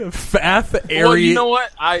fuck? Fat, hairy. Well, you know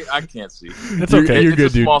what? I can't see. It's okay. You're good,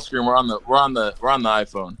 it's a dude. small screen. We're on the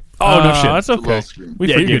iPhone. Oh no shit. That's It's a okay. little screen. We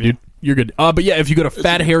Yeah, you're forgive good, dude. You're good. But yeah, if you go to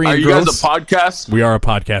Fat, Hairy, and Are you Gross, guys a podcast? we are a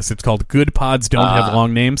podcast. It's called Good Pods Don't Have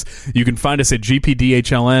Long Names. You can find us at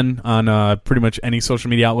GPDHLN on pretty much any social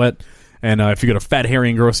media outlet. And if you go to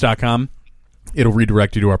fatharryandgross.com, it'll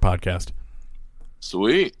redirect you to our podcast.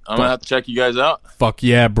 Sweet. I'm going to have to check you guys out. Fuck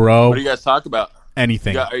yeah, bro. What do you guys talk about?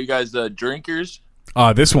 Anything. Are you guys drinkers?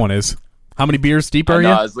 This one is. How many beers deep I are know,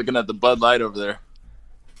 you? I was looking at the Bud Light over there.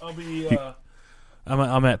 I'll be.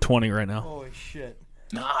 I'm at 20 right now. Holy shit.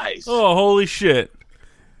 Nice. Oh, holy shit!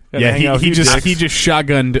 Gotta Yeah, hang out with he you just dicks.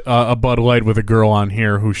 shotgunned a Bud Light with a girl on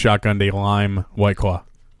here who shotgunned a lime White Claw.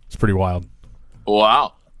 It's pretty wild.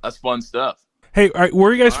 Wow. That's fun stuff. Hey, all right, where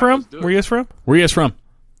are you guys from? let's do it. Where are you guys from? Where are you guys from?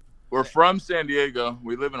 We're from San Diego.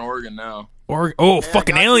 We live in Oregon now.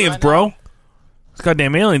 Fucking aliens, bro! It's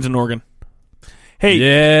goddamn aliens in Oregon. Hey,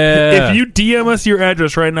 Yeah. if you DM us your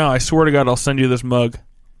address right now, I swear to God, I'll send you this mug.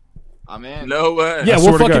 I'm in. No way. Yeah, I we'll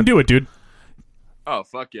swear to fucking God. do it, dude. Oh,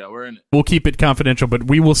 fuck yeah. We're in it. We'll keep it confidential, but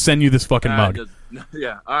we will send you this fucking mug.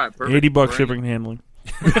 Yeah. All right. Perfect. $80 We're in shipping and handling.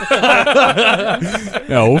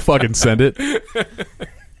 Yeah, we'll fucking send it.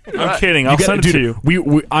 I'm kidding. I'll send it to you.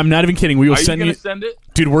 We I'm not even kidding. We will Are you send gonna you. send it?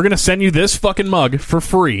 Dude, we're gonna send you this fucking mug for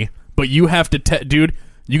free, but you have to, dude.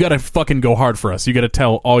 You gotta fucking go hard for us. You gotta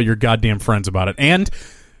tell all your goddamn friends about it. And,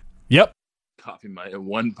 yep, Coffee my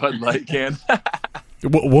one Bud Light can.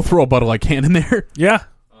 we'll throw a Bud Light can in there. Yeah.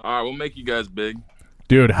 All right. We'll make you guys big.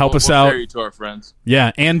 Dude, help us we'll out. Share you to our friends.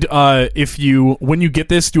 Yeah, and when you get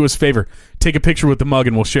this, do us a favor. Take a picture with the mug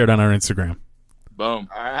and we'll share it on our Instagram. Boom.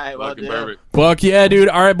 All right, well, Fucking perfect. Fuck yeah, dude.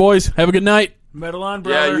 All right, boys. Have a good night. Metal on,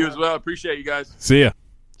 brother. Yeah, you as well. Appreciate you guys. See ya.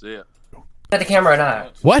 See ya. At the camera or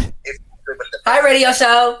not? What? Hi, radio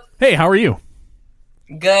show. Hey, how are you?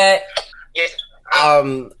 Good.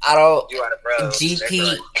 I don't.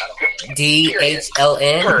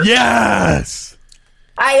 GPDHLN. Yes.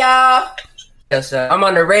 Hi, y'all. Yes, I'm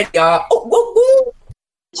on the radio. Ooh, woo, woo.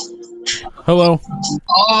 Hello.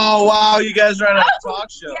 Oh wow, you guys are on a talk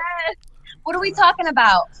show. Yes. What are we talking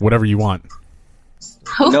about? Whatever you want.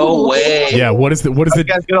 No way. Yeah. What is How you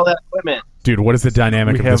guys get all that equipment? dude? What is the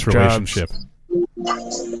dynamic of We this have jobs. relationship?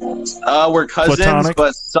 We're cousins, Platonic?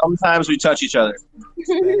 but sometimes we touch each other.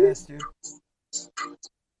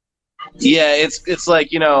 Yeah, it's like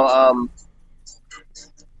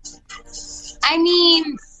I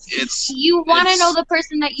mean, it's you want to know the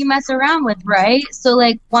person that you mess around with, right? So,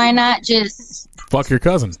 like, why not just Fuck your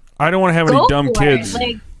cousin. I don't want to have any go dumb for it? kids.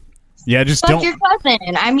 Like, Yeah, just fuck don't. your cousin.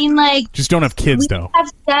 I mean, like, Just don't have kids though. have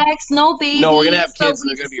sex, no babies. No, we're gonna have but kids,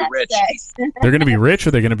 we and they're gonna be just have rich. sex. They're gonna be rich,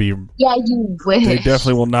 or they're gonna be. Yeah, you wish. They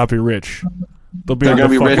definitely will not be rich. They'll be They're on gonna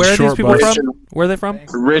the be fucking rich. Where are these short people bus. from? Where are they from?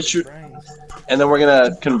 rich, and then we're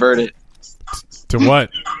gonna convert it. To what?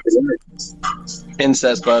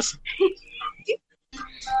 Incest bus.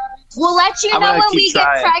 We'll let you I'm know gonna when keep we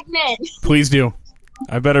trying. get pregnant. Please do.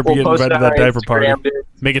 I better be We'll getting post invited it to on that our diaper party. Instagram, dude.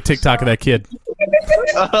 Make a TikTok of that kid.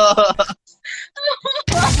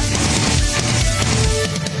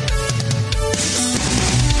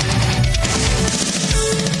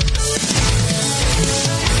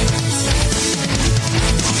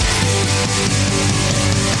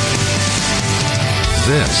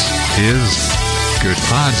 This is Good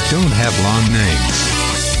Pods Don't Have Long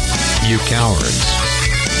Names. You cowards.